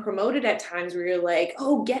like being promoted at times where you're like,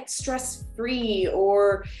 oh, get stress-free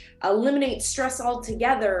or eliminate stress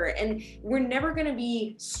altogether. And we're never going to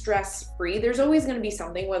be stress-free. There's always going to be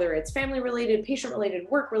something, whether it's family-related, patient-related,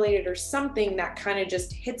 work-related, or something that kind of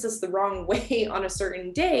just hits us the wrong way on a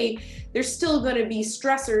certain day. There's still going to be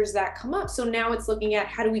stressors that come up. So now it's looking at,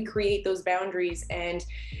 how do we create those boundaries, and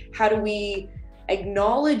how do we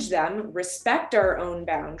acknowledge them, respect our own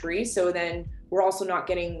boundaries, so then we're also not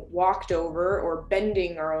getting walked over or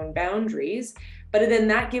bending our own boundaries. But then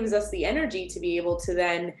that gives us the energy to be able to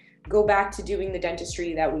then go back to doing the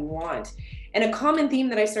dentistry that we want. And a common theme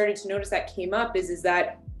that I started to notice that came up is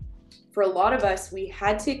that for a lot of us, we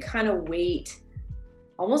had to kind of wait,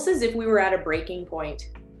 almost as if we were at a breaking point,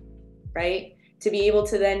 right? To be able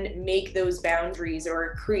to then make those boundaries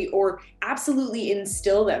or create or absolutely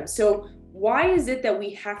instill them. So why is it that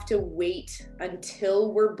we have to wait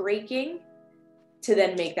until we're breaking to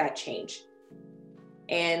then make that change?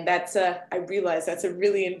 And I realize that's a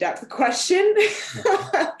really in-depth question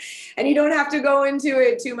and you don't have to go into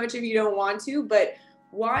it too much if you don't want to, but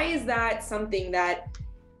why is that something that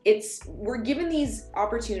we're given these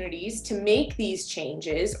opportunities to make these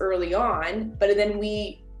changes early on, but then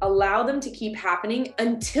we allow them to keep happening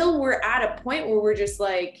until we're at a point where we're just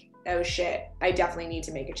like, oh shit, I definitely need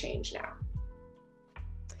to make a change now?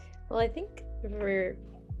 Well, I think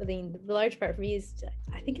the large part for me is,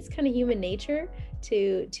 I think it's kind of human nature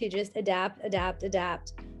to just adapt.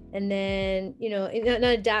 And then,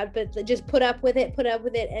 not adapt, but just put up with it.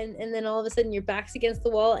 And then all of a sudden your back's against the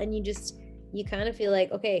wall and you kind of feel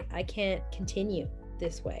like, okay, I can't continue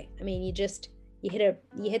this way. I mean, you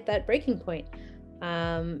hit that breaking point.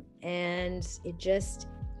 And it just,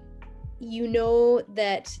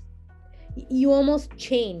 that you almost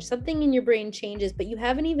change, something in your brain changes, but you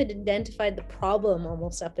haven't even identified the problem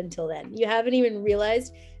almost up until then. You haven't even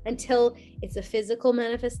realized until it's a physical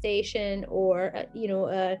manifestation or,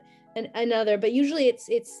 another, but usually it's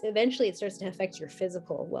eventually it starts to affect your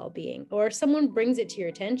physical well-being, or someone brings it to your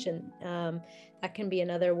attention. That can be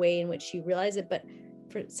another way in which you realize it. But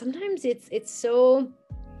sometimes it's so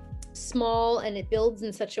small and it builds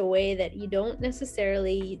in such a way that you don't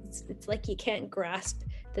necessarily, it's like you can't grasp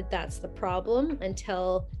that that's the problem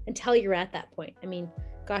until you're at that point. I mean,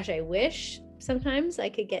 gosh, I wish sometimes I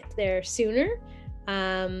could get there sooner,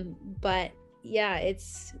 But yeah,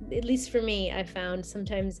 it's, at least for me, I found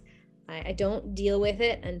sometimes I don't deal with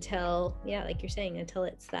it until, yeah, like you're saying, until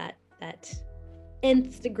it's that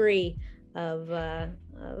nth degree of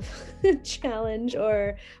challenge,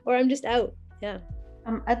 or I'm just out. Yeah.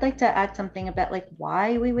 I'd like to add something about like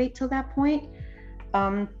why we wait till that point.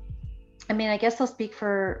 I mean, I guess I'll speak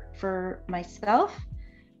for myself.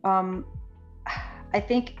 I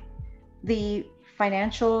think the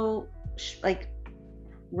financial like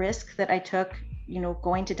risk that I took,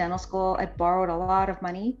 going to dental school, I borrowed a lot of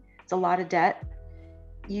money. It's a lot of debt.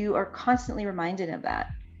 You are constantly reminded of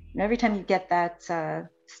that. Every time you get that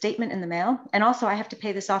statement in the mail, and also I have to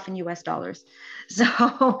pay this off in US dollars.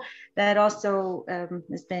 So that also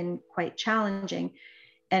has been quite challenging.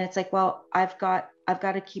 And it's like, well, I've got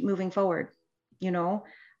to keep moving forward.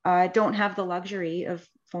 I don't have the luxury of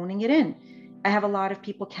phoning it in. I have a lot of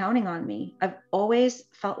people counting on me. I've always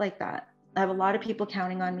felt like that. I have a lot of people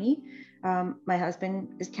counting on me. My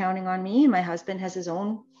husband is counting on me. My husband has his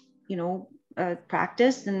own,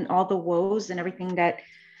 practice, and all the woes and everything that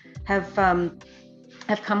have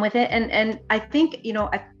come with it. And I think,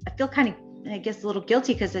 I feel kind of, I guess, a little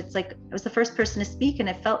guilty, because it's like I was the first person to speak, and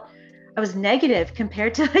I felt I was negative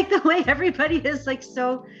compared to like the way everybody is like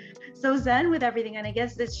so zen with everything. And I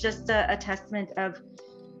guess it's just a testament of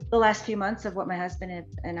the last few months of what my husband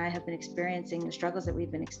and I have been experiencing, the struggles that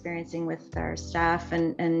we've been experiencing with our staff.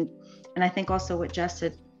 And I think also what Jess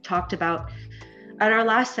had talked about at our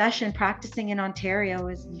last session, practicing in Ontario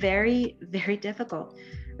is very, very difficult,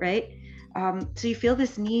 right? So you feel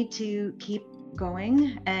this need to keep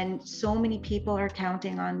going, and so many people are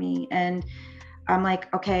counting on me, and I'm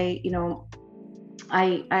like, okay,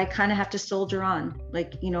 I kind of have to soldier on.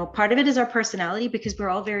 Like, part of it is our personality, because we're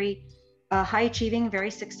all very high achieving,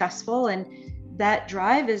 very successful, and that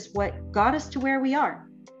drive is what got us to where we are.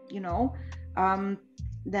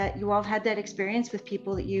 That you all had that experience with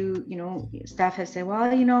people that staff have said, well,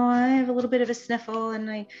 I have a little bit of a sniffle, and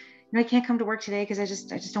I can't come to work today because I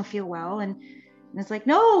just don't feel well. And it's like,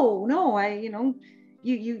 no,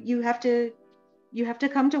 you have to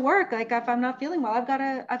come to work. Like, if I'm not feeling well, I've got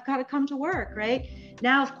to come to work. Right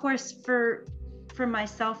now, of course, for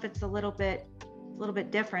myself, it's a little bit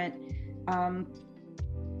different.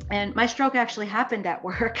 And my stroke actually happened at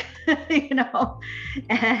work,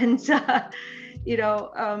 and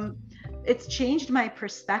it's changed my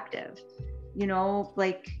perspective.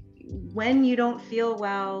 Like, when you don't feel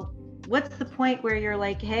well, what's the point where you're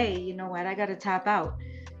like, hey, you know what, I got to tap out,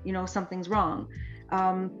 something's wrong.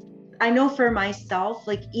 I know for myself,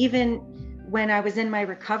 like, even when I was in my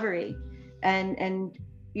recovery, and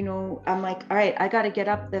I'm like, all right, I got to get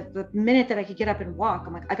up. The minute that I could get up and walk,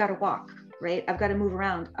 I'm like, I got to walk, right? I've got to move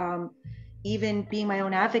around. Even being my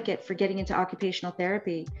own advocate for getting into occupational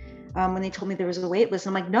therapy, when they told me there was a wait list,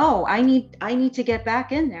 I'm like, no, I need to get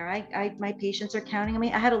back in there. My patients are counting on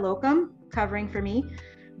me. I had a locum covering for me,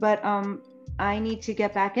 but I need to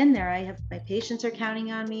get back in there. My patients are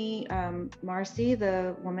counting on me. Marcy,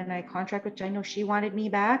 the woman I contract with, I know she wanted me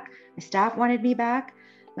back. My staff wanted me back.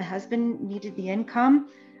 My husband needed the income.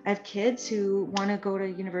 I have kids who want to go to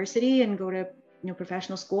university and go to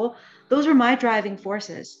professional school. Those were my driving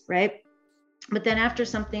forces, right? But then after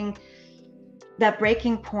that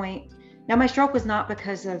breaking point, now my stroke was not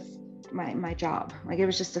because of my job. Like, it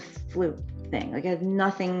was just a fluke thing. Like, it had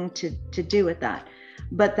nothing to do with that.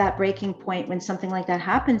 But that breaking point, when something like that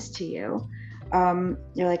happens to you,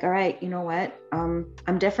 you're like, all right, you know what?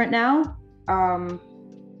 I'm different now.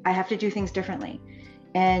 I have to do things differently.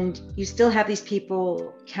 And you still have these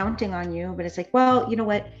people counting on you, but it's like, well, you know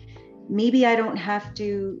what? Maybe I don't have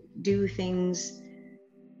to do things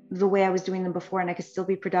the way I was doing them before, and I could still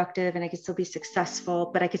be productive, and I could still be successful,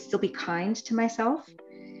 but I could still be kind to myself.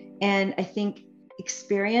 And I think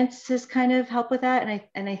experiences kind of help with that.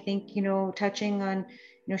 And I think, touching on,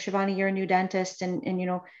 Shivani, you're a new dentist, and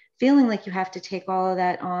feeling like you have to take all of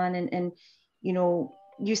that on, and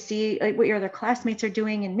you see like what your other classmates are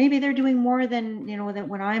doing, and maybe they're doing more than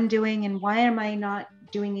what I'm doing, and why am I not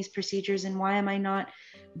doing these procedures, and why am I not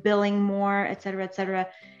billing more, et cetera, et cetera.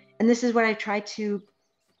 And this is what I try to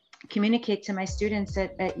communicate to my students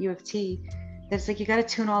at U of T, that it's like, you got to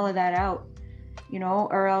tune all of that out,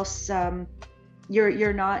 or else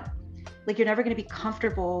you're not, like, you're never going to be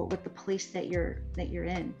comfortable with the place that you're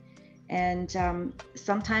in. And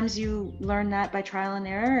sometimes you learn that by trial and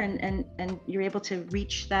error, and you're able to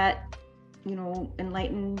reach that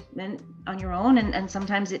enlightenment on your own. And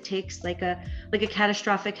sometimes it takes like a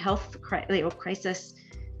catastrophic health crisis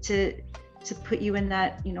to put you in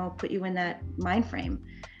that mind frame.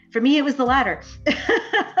 For me, it was the latter.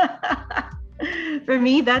 For for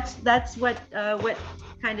me, that's what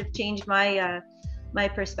kind of changed my my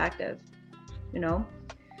perspective, you know.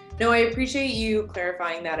 No, I appreciate you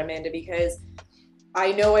clarifying that, Amanda, because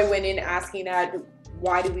I know I went in asking that,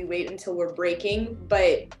 why do we wait until we're breaking?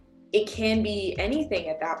 But it can be anything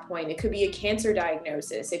at that point. It could be a cancer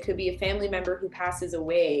diagnosis. It could be a family member who passes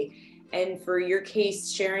away. And for your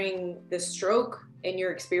case, sharing the stroke and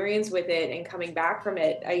your experience with it and coming back from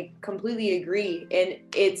it, I completely agree. And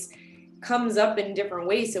it's comes up in different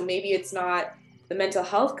ways. So maybe it's not the mental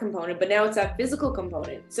health component, but now it's that physical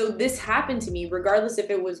component. So this happened to me, regardless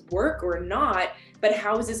if it was work or not, but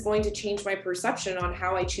how is this going to change my perception on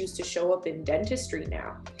how I choose to show up in dentistry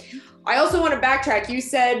now? I also want to backtrack. You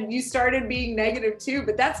said you started being negative too,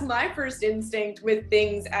 but that's my first instinct with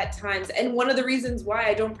things at times. And one of the reasons why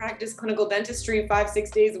I don't practice clinical dentistry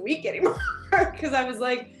 5-6 days a week anymore, because I was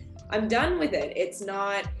like, I'm done with it. It's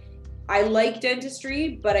not, I like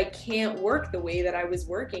dentistry, but I can't work the way that I was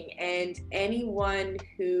working. And anyone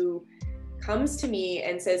who comes to me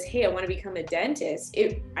and says, hey, I want to become a dentist,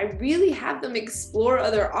 I really have them explore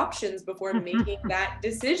other options before making that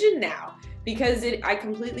decision now, because I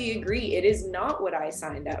completely agree. It is not what I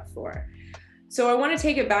signed up for. So I want to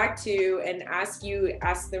take it back to and ask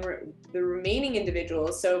the remaining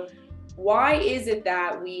individuals. So why is it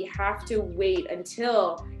that we have to wait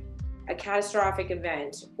until a catastrophic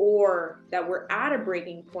event or that we're at a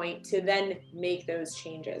breaking point to then make those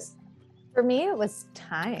changes? For me, it was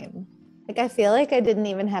time. Like, I feel like I didn't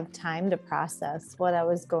even have time to process what I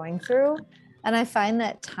was going through. And I find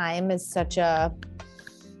that time is such a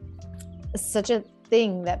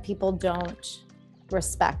thing that people don't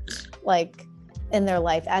respect, like in their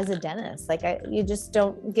life as a dentist. Like, you just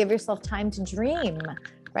don't give yourself time to dream,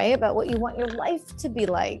 right? About what you want your life to be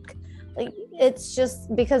like. Like, it's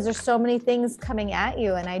just because there's so many things coming at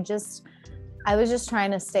you. And I was just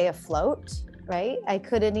trying to stay afloat, right? I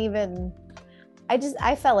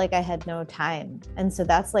felt like I had no time. And so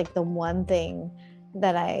that's like the one thing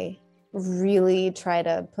that I really try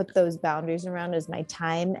to put those boundaries around, is my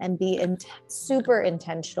time, and be super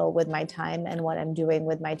intentional with my time and what I'm doing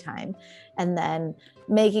with my time. And then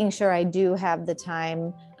making sure I do have the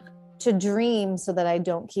time to dream so that I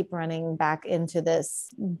don't keep running back into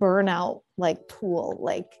this burnout like pool.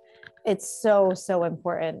 Like, it's so, so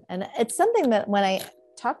important. And it's something that when I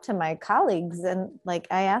talk to my colleagues and like,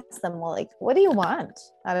 I ask them, well, like, what do you want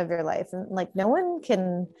out of your life? And like, no one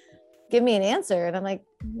can give me an answer. And I'm like,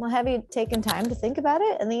 well, have you taken time to think about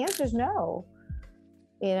it? And the answer is no,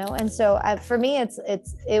 you know? And so for me,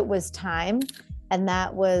 it was time. And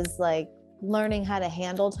that was like learning how to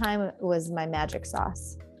handle time was my magic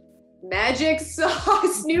sauce. Magic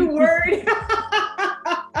sauce, new word.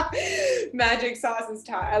 Magic sauce is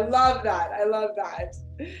time. I love that.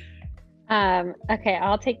 Okay,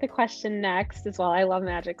 I'll take the question next as well. I love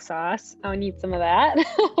magic sauce. I need some of that.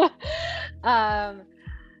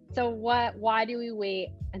 So why do we wait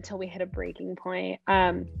until we hit a breaking point?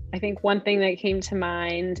 I think one thing that came to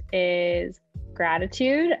mind is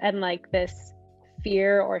gratitude, and like this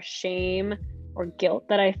fear or shame or guilt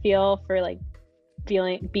that I feel for like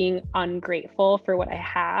being ungrateful for what I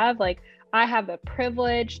have. Like, I have the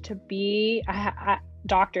privilege to be a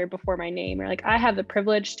doctor before my name, or like, I have the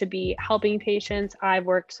privilege to be helping patients. I've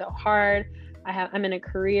worked so hard. I'm in a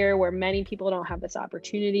career where many people don't have this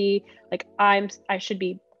opportunity. Like, I should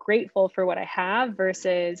be grateful for what I have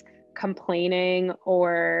versus complaining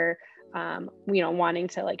or wanting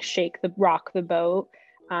to like rock the boat.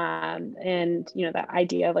 And that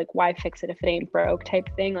idea of like, why fix it if it ain't broke type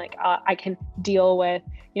thing. Like, I can deal with,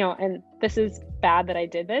 and this is bad that I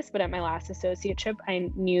did this, but at my last associateship, I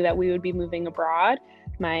knew that we would be moving abroad.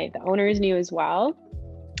 The owners knew as well.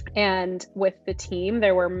 And with the team,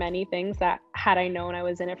 there were many things that had I known I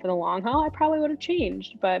was in it for the long haul, I probably would have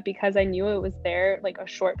changed. But because I knew it was there like a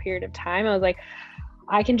short period of time, I was like,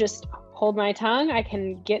 I can just hold my tongue. I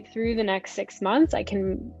can get through the next 6 months. I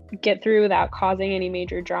can get through without causing any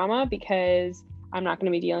major drama, because I'm not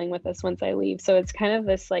going to be dealing with this once I leave. So it's kind of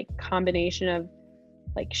this like combination of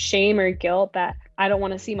like shame or guilt that I don't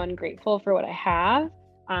want to seem ungrateful for what I have.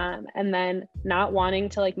 And then not wanting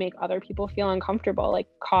to like make other people feel uncomfortable, like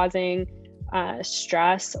causing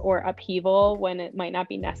stress or upheaval when it might not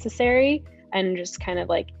be necessary, and just kind of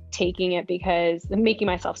like taking it because making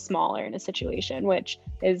myself smaller in a situation, which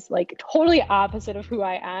is like totally opposite of who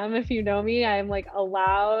I am. If you know me, I'm like a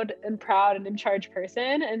loud and proud and in charge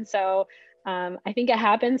person. And so I think it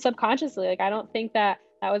happens subconsciously. Like, I don't think that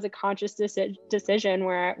was a conscious decision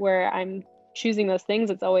where I'm choosing those things.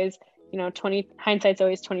 It's always, hindsight's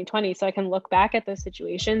always 20/20. So I can look back at those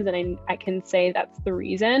situations and I can say that's the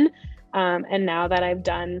reason. And now that I've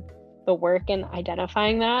done the work in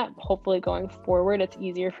identifying that. Hopefully going forward, it's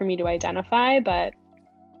easier for me to identify, but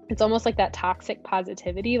it's almost like that toxic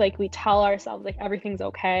positivity. Like we tell ourselves like everything's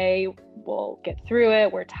okay, we'll get through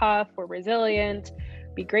it, we're tough, we're resilient,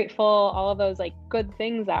 be grateful, all of those like good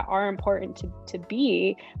things that are important to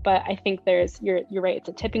be. But I think you're right, it's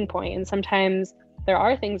a tipping point. And sometimes there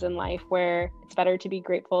are things in life where it's better to be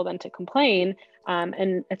grateful than to complain.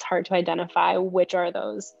 And it's hard to identify which are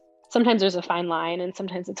those. Sometimes there's a fine line, and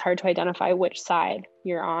sometimes it's hard to identify which side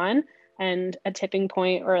you're on. And a tipping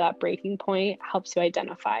point or that breaking point helps you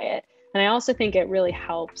identify it. And I also think it really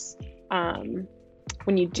helps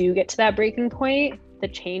when you do get to that breaking point, the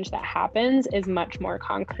change that happens is much more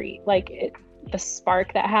concrete. Like the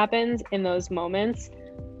spark that happens in those moments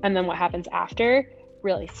and then what happens after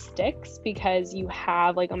really sticks, because you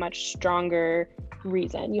have like a much stronger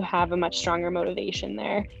reason, you have a much stronger motivation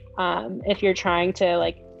there. If you're trying to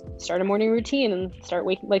like start a morning routine and start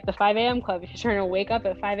waking, like the 5 a.m. club, if you're trying to wake up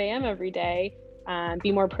at 5 a.m. every day,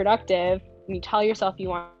 be more productive, and you tell yourself you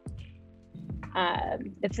want,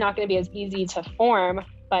 it's not going to be as easy to form.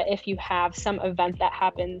 But if you have some event that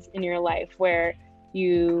happens in your life where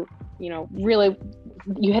you really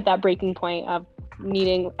you hit that breaking point of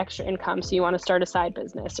needing extra income, so you want to start a side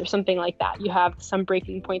business or something like that, you have some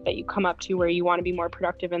breaking point that you come up to where you want to be more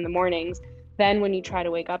productive in the mornings, then when you try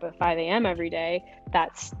to wake up at 5 a.m. every day,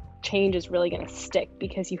 that change is really going to stick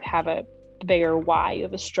because you have a bigger why, you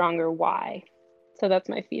have a stronger why. So that's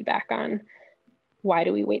my feedback on why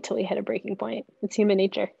do we wait till we hit a breaking point? It's human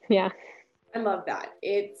nature. Yeah. I love that.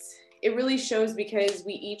 It really shows, because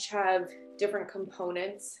we each have different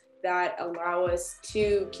components that allow us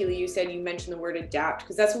to, Keely, you mentioned the word adapt,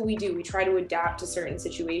 because that's what we do. We try to adapt to certain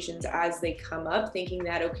situations as they come up, thinking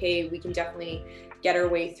that, okay, we can definitely get our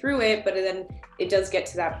way through it. But then it does get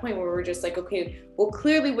to that point where we're just like, okay, well,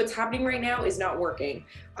 clearly what's happening right now is not working.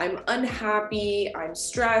 I'm unhappy, I'm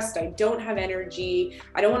stressed, I don't have energy,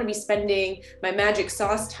 I don't want to be spending my magic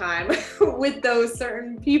sauce time with those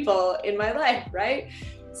certain people in my life, right?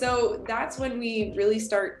 So that's when we really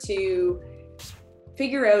start to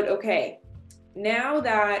figure out, okay, now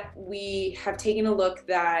that we have taken a look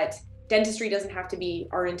that dentistry doesn't have to be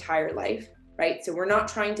our entire life, right? So we're not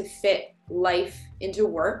trying to fit life into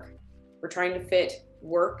work. We're trying to fit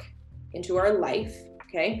work into our life,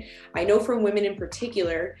 okay? I know for women in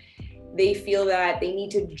particular, they feel that they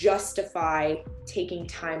need to justify taking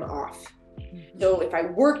time off. So if I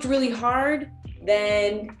worked really hard,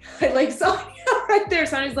 then like Sonia right there,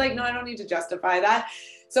 Sonia's like, no, I don't need to justify that.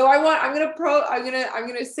 So I'm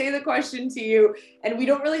gonna say the question to you, and we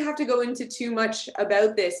don't really have to go into too much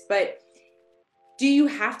about this, but do you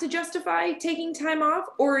have to justify taking time off,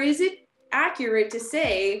 or is it accurate to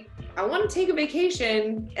say, I want to take a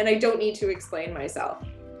vacation and I don't need to explain myself?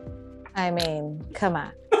 I mean, come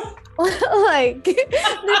on. Like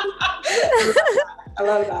I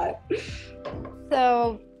love that.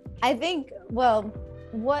 So I think, well,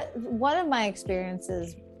 one of my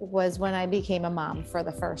experiences was when I became a mom for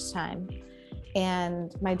the first time,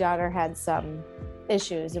 and my daughter had some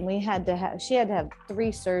issues, and she had to have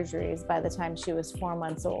 3 surgeries by the time she was 4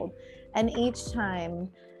 months old. And each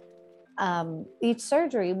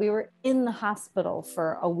surgery, we were in the hospital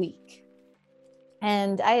for a week.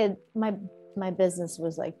 And I had, my business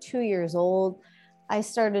was like 2 years old. I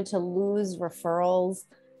started to lose referrals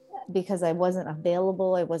because I wasn't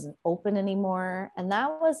available. I wasn't open anymore. And that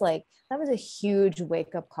was a huge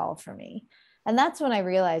wake up call for me. And that's when I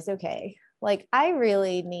realized, okay, like I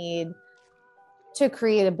really need to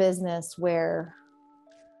create a business where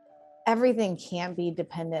everything can't be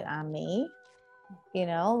dependent on me.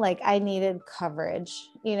 Like I needed coverage,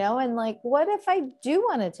 and like, what if I do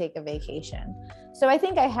want to take a vacation? So I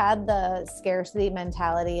think I had the scarcity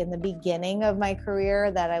mentality in the beginning of my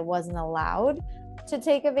career that I wasn't allowed to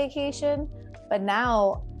take a vacation. But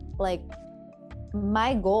now, like,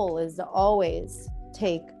 my goal is to always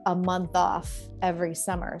take a month off every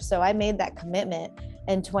summer. So I made that commitment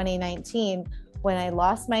in 2019 when I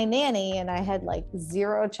lost my nanny and I had like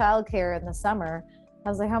 0 childcare in the summer. I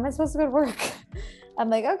was like, how am I supposed to go to work? I'm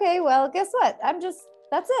like, okay, well, guess what?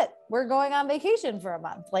 That's it. We're going on vacation for a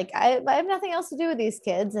month. Like I have nothing else to do with these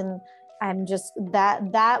kids. And I'm just,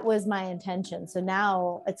 that was my intention. So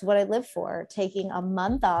now it's what I live for, taking a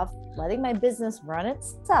month off, letting my business run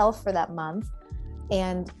itself for that month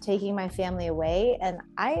and taking my family away. And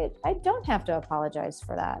I don't have to apologize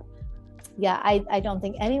for that. Yeah, I don't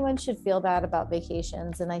think anyone should feel bad about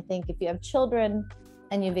vacations. And I think if you have children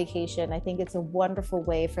and you vacation, I think it's a wonderful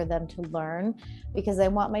way for them to learn, because I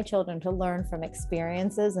want my children to learn from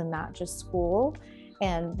experiences and not just school.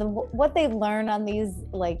 And what they learn on these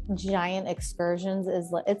like giant excursions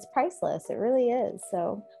it's priceless. It really is.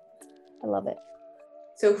 So I love it.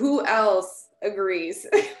 So who else agrees?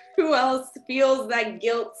 Who else feels that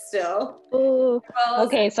guilt still? Ooh.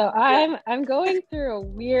 Okay, so I'm going through a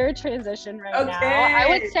weird transition right now. I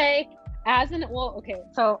would say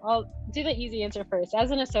so I'll do the easy answer first.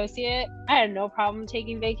 As an associate, I had no problem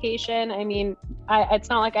taking vacation. I mean, it's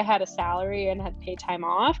not like I had a salary and had paid time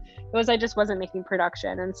off. It was I just wasn't making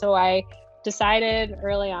production. And so I decided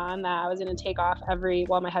early on that I was going to take off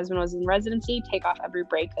while my husband was in residency, take off every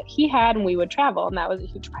break that he had, and we would travel. And that was a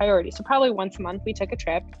huge priority. So probably once a month we took a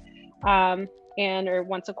trip. Or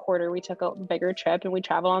once a quarter we took a bigger trip, and we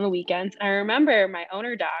traveled on the weekends. I remember my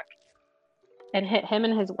owner doc, and him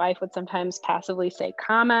and his wife would sometimes passively say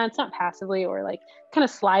comments, not passively, or like kind of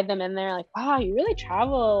slide them in there, like, wow, you really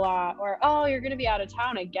travel a lot, or, oh, you're going to be out of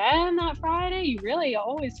town again that Friday, you really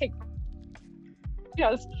always take,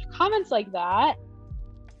 comments like that.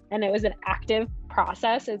 And it was an active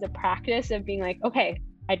process, as a practice of being like, okay,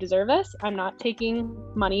 I deserve this. I'm not taking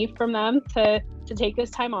money from them to take this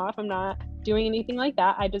time off. I'm not doing anything like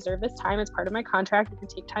that. I deserve this time. It's part of my contract. I can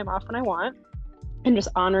take time off when I want, and just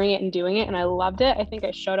honoring it and doing it. And I loved it. I think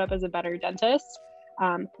I showed up as a better dentist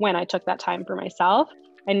when I took that time for myself.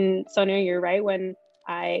 And Sonia, you're right. When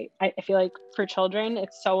I feel like for children,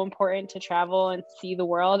 it's so important to travel and see the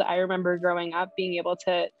world. I remember growing up being able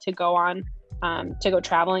to go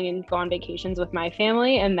traveling and go on vacations with my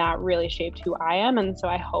family, and that really shaped who I am. And so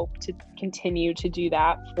I hope to continue to do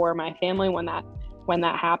that for my family when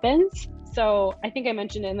that happens. So I think I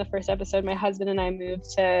mentioned it in the first episode, my husband and I moved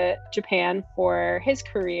to Japan for his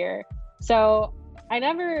career. So I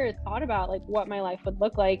never thought about like what my life would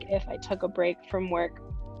look like if I took a break from work,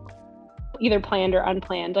 either planned or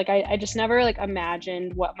unplanned. Like I just never like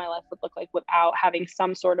imagined what my life would look like without having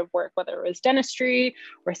some sort of work, whether it was dentistry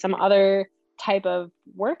or some other type of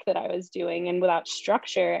work that I was doing, and without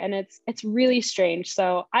structure. And it's really strange.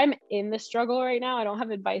 So I'm in the struggle right now. I don't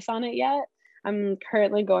have advice on it yet. I'm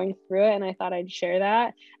currently going through it, and I thought I'd share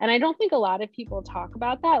that. And I don't think a lot of people talk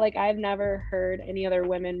about that. Like I've never heard any other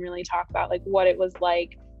women really talk about like what it was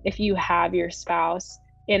like if you have your spouse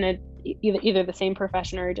in either the same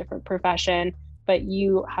profession or a different profession, but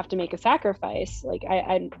you have to make a sacrifice. Like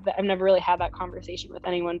I've never really had that conversation with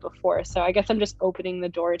anyone before. So I guess I'm just opening the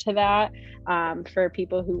door to that for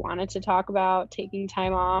people who wanted to talk about taking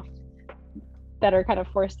time off, that are kind of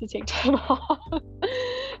forced to take time off.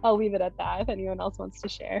 I'll leave it at that if anyone else wants to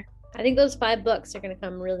share. I think those 5 books are going to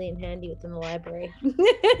come really in handy within the library. You're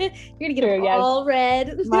going to get them all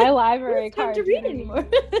read. My library card to read anymore.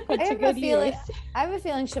 I have a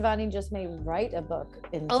feeling Shivani just may write a book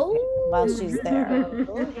while she's there.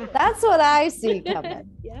 That's what I see coming.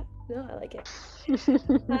 Yeah, no, I like it.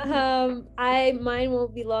 Mine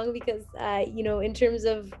won't be long because in terms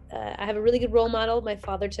of I have a really good role model. My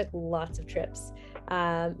father took lots of trips.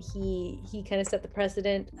 He kind of set the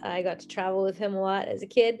precedent. I got to travel with him a lot as a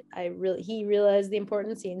kid. He realized the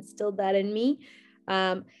importance. He instilled that in me.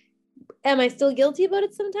 Am I still guilty about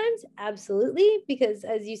it sometimes? Absolutely, because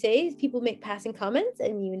as you say, people make passing comments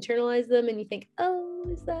and you internalize them and you think, oh,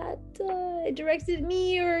 is that directed at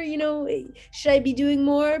me, or should I be doing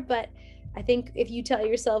more? But I think if you tell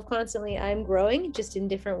yourself constantly, I'm growing, just in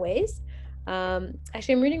different ways.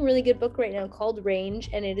 Actually, I'm reading a really good book right now called Range,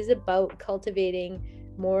 and it is about cultivating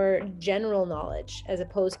more general knowledge as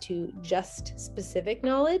opposed to just specific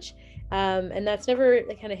knowledge. And that's never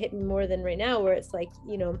kind of hit me more than right now, where it's like,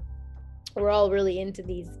 we're all really into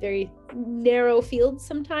these very narrow fields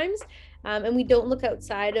sometimes. And we don't look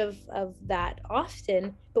outside of that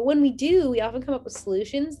often. But when we do, we often come up with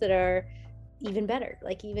solutions that are even better,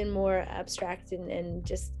 like even more abstract and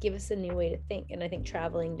just give us a new way to think. And I think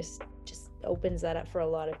traveling just opens that up for a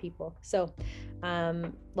lot of people. So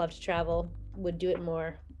love to travel, would do it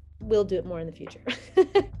more, will do it more in the future.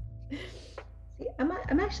 See,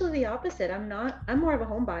 I'm actually the opposite. I'm more of a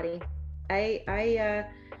homebody. I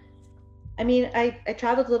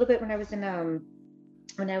traveled a little bit when I was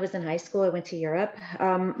in high school. I went to Europe.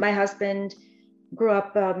 My husband grew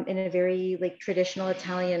up in a very traditional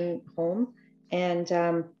Italian home, and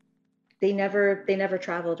they never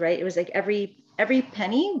traveled, right? It was like every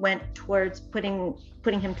penny went towards putting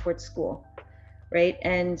him towards school, right?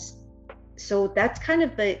 And so that's kind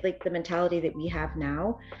of the mentality that we have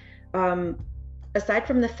now. Aside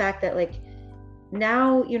from the fact that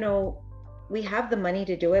now, we have the money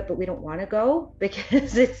to do it, but we don't want to go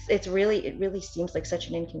because it really seems like such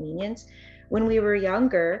an inconvenience. When we were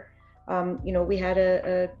younger, we had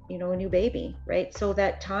a new baby, right? So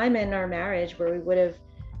that time in our marriage where we would have,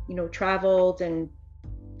 traveled and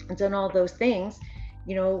done all those things,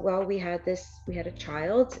 well, we had a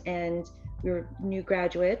child and we were new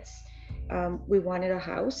graduates. We wanted a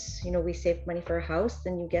house, we saved money for a house,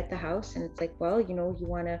 then you get the house and it's like, well, you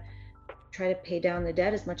want to try to pay down the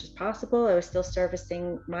debt as much as possible. I was still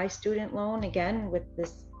servicing my student loan again with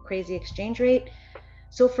this crazy exchange rate.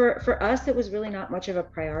 So for us, it was really not much of a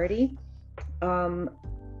priority.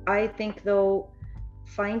 I think though,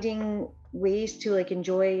 finding ways to like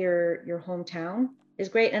enjoy your hometown is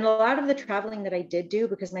great. And a lot of the traveling that I did do,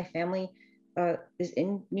 because my family is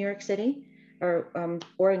in New York City or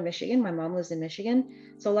in Michigan. My mom lives in Michigan.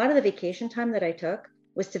 So a lot of the vacation time that I took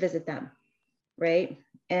was to visit them, right?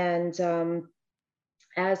 And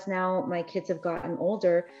as now my kids have gotten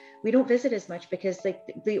older, we don't visit as much because like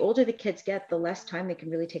the older the kids get, the less time they can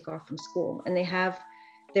really take off from school. And they have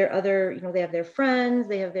their other, they have their friends,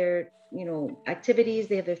 they have their, activities,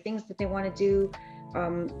 they have their things that they want to do.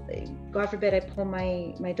 God forbid I pull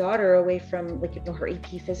my daughter away from like, her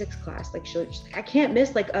AP physics class. Like I can't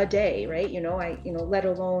miss like a day, right? Let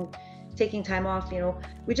alone taking time off,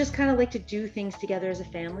 we just kind of like to do things together as a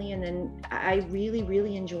family. And then I really,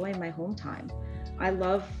 really enjoy my home time. I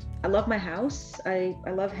love my house. I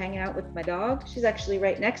love hanging out with my dog. She's actually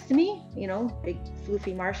right next to me, big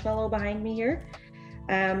floofy marshmallow behind me here.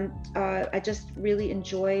 I just really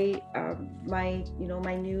enjoy my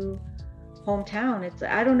new hometown.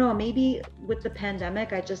 I don't know, maybe with the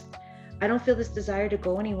pandemic, I don't feel this desire to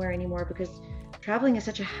go anywhere anymore because traveling is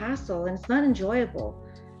such a hassle and it's not enjoyable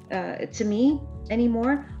to me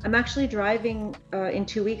anymore. I'm actually driving in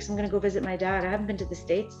 2 weeks. I'm going to go visit my dad. I haven't been to the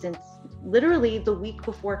States since literally the week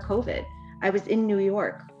before COVID. I was in New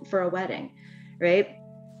York for a wedding, right?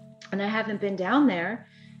 And I haven't been down there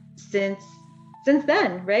since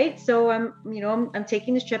then, right? So I'm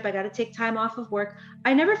taking this trip. I got to take time off of work.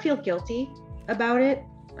 I never feel guilty about it.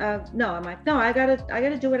 No, I'm like, no, I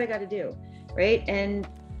gotta do what I gotta do, right? And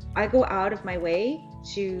I go out of my way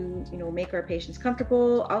to, make our patients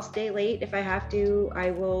comfortable. I'll stay late if I have to. I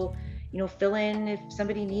will, fill in if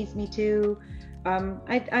somebody needs me to.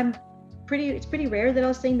 It's pretty rare that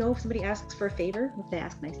I'll say no if somebody asks for a favor, if they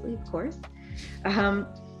ask nicely, of course.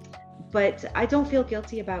 But I don't feel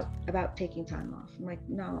guilty about taking time off. I'm like,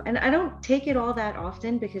 no. And I don't take it all that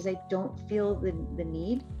often because I don't feel the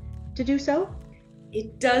need to do so.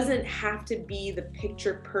 It doesn't have to be the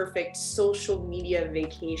picture perfect social media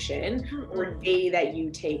vacation or day that you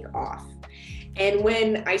take off. And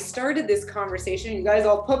when I started this conversation, you guys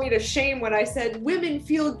all put me to shame when I said women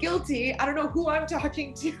feel guilty. I don't know who I'm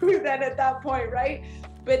talking to then at that point, right?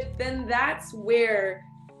 But then that's where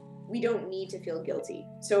we don't need to feel guilty.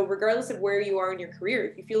 So regardless of where you are in your career,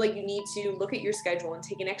 if you feel like you need to look at your schedule and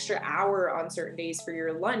take an extra hour on certain days for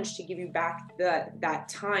your lunch to give you back that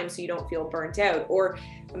time so you don't feel burnt out, or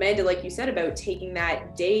Amanda, like you said, about taking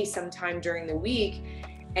that day sometime during the week.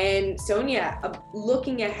 And Sonia,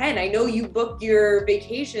 looking ahead, I know you booked your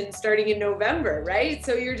vacation starting in November, right?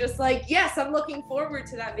 So you're just like, yes, I'm looking forward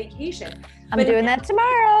to that vacation. I'm doing that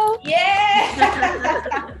tomorrow.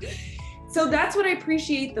 Yeah. So that's what I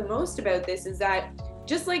appreciate the most about this, is that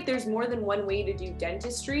just like there's more than one way to do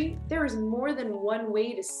dentistry, there is more than one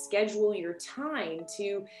way to schedule your time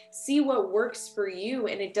to see what works for you,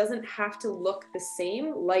 and it doesn't have to look the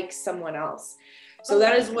same like someone else. So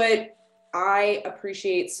that is what I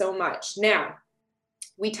appreciate so much. Now,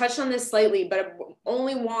 we touched on this slightly, but I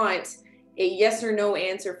only want a yes or no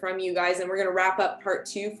answer from you guys, and we're going to wrap up part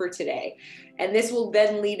 2 for today. And this will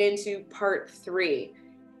then lead into part 3.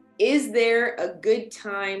 Is there a good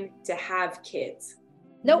time to have kids?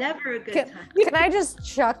 Nope. Never a good time. Can I just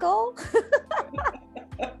chuckle?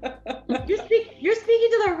 You're speaking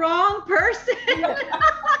to the wrong person.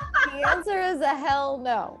 The answer is a hell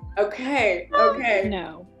no. Okay.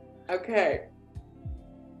 No. Okay.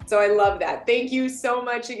 So I love that. Thank you so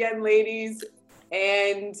much again, ladies.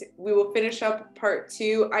 And we will finish up part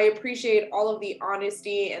 2. I appreciate all of the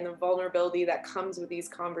honesty and the vulnerability that comes with these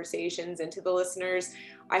conversations. And to the listeners,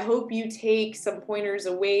 I hope you take some pointers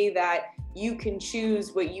away that you can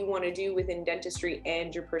choose what you want to do within dentistry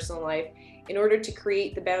and your personal life in order to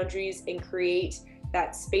create the boundaries and create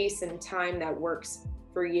that space and time that works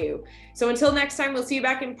for you. So until next time, we'll see you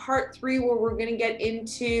back in part 3, where we're going to get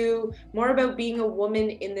into more about being a woman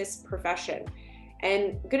in this profession.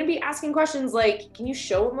 And I'm going to be asking questions like, can you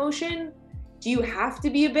show emotion? Do you have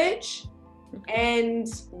to be a bitch? And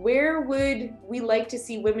where would we like to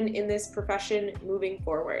see women in this profession moving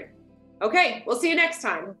forward? Okay, we'll see you next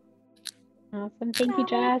time. Awesome. Thank you,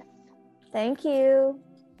 Jess. Thank you.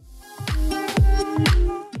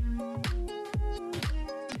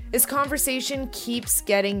 This conversation keeps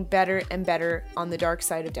getting better and better on the dark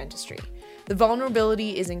side of dentistry. The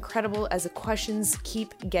vulnerability is incredible as the questions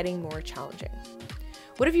keep getting more challenging.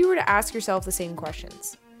 What if you were to ask yourself the same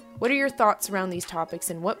questions? What are your thoughts around these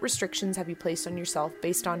topics, and what restrictions have you placed on yourself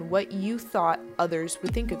based on what you thought others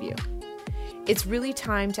would think of you? It's really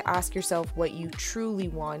time to ask yourself what you truly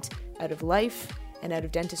want out of life and out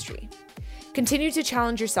of dentistry. Continue to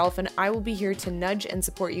challenge yourself, and I will be here to nudge and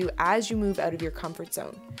support you as you move out of your comfort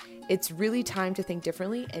zone. It's really time to think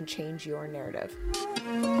differently and change your narrative.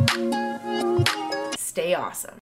 Stay awesome.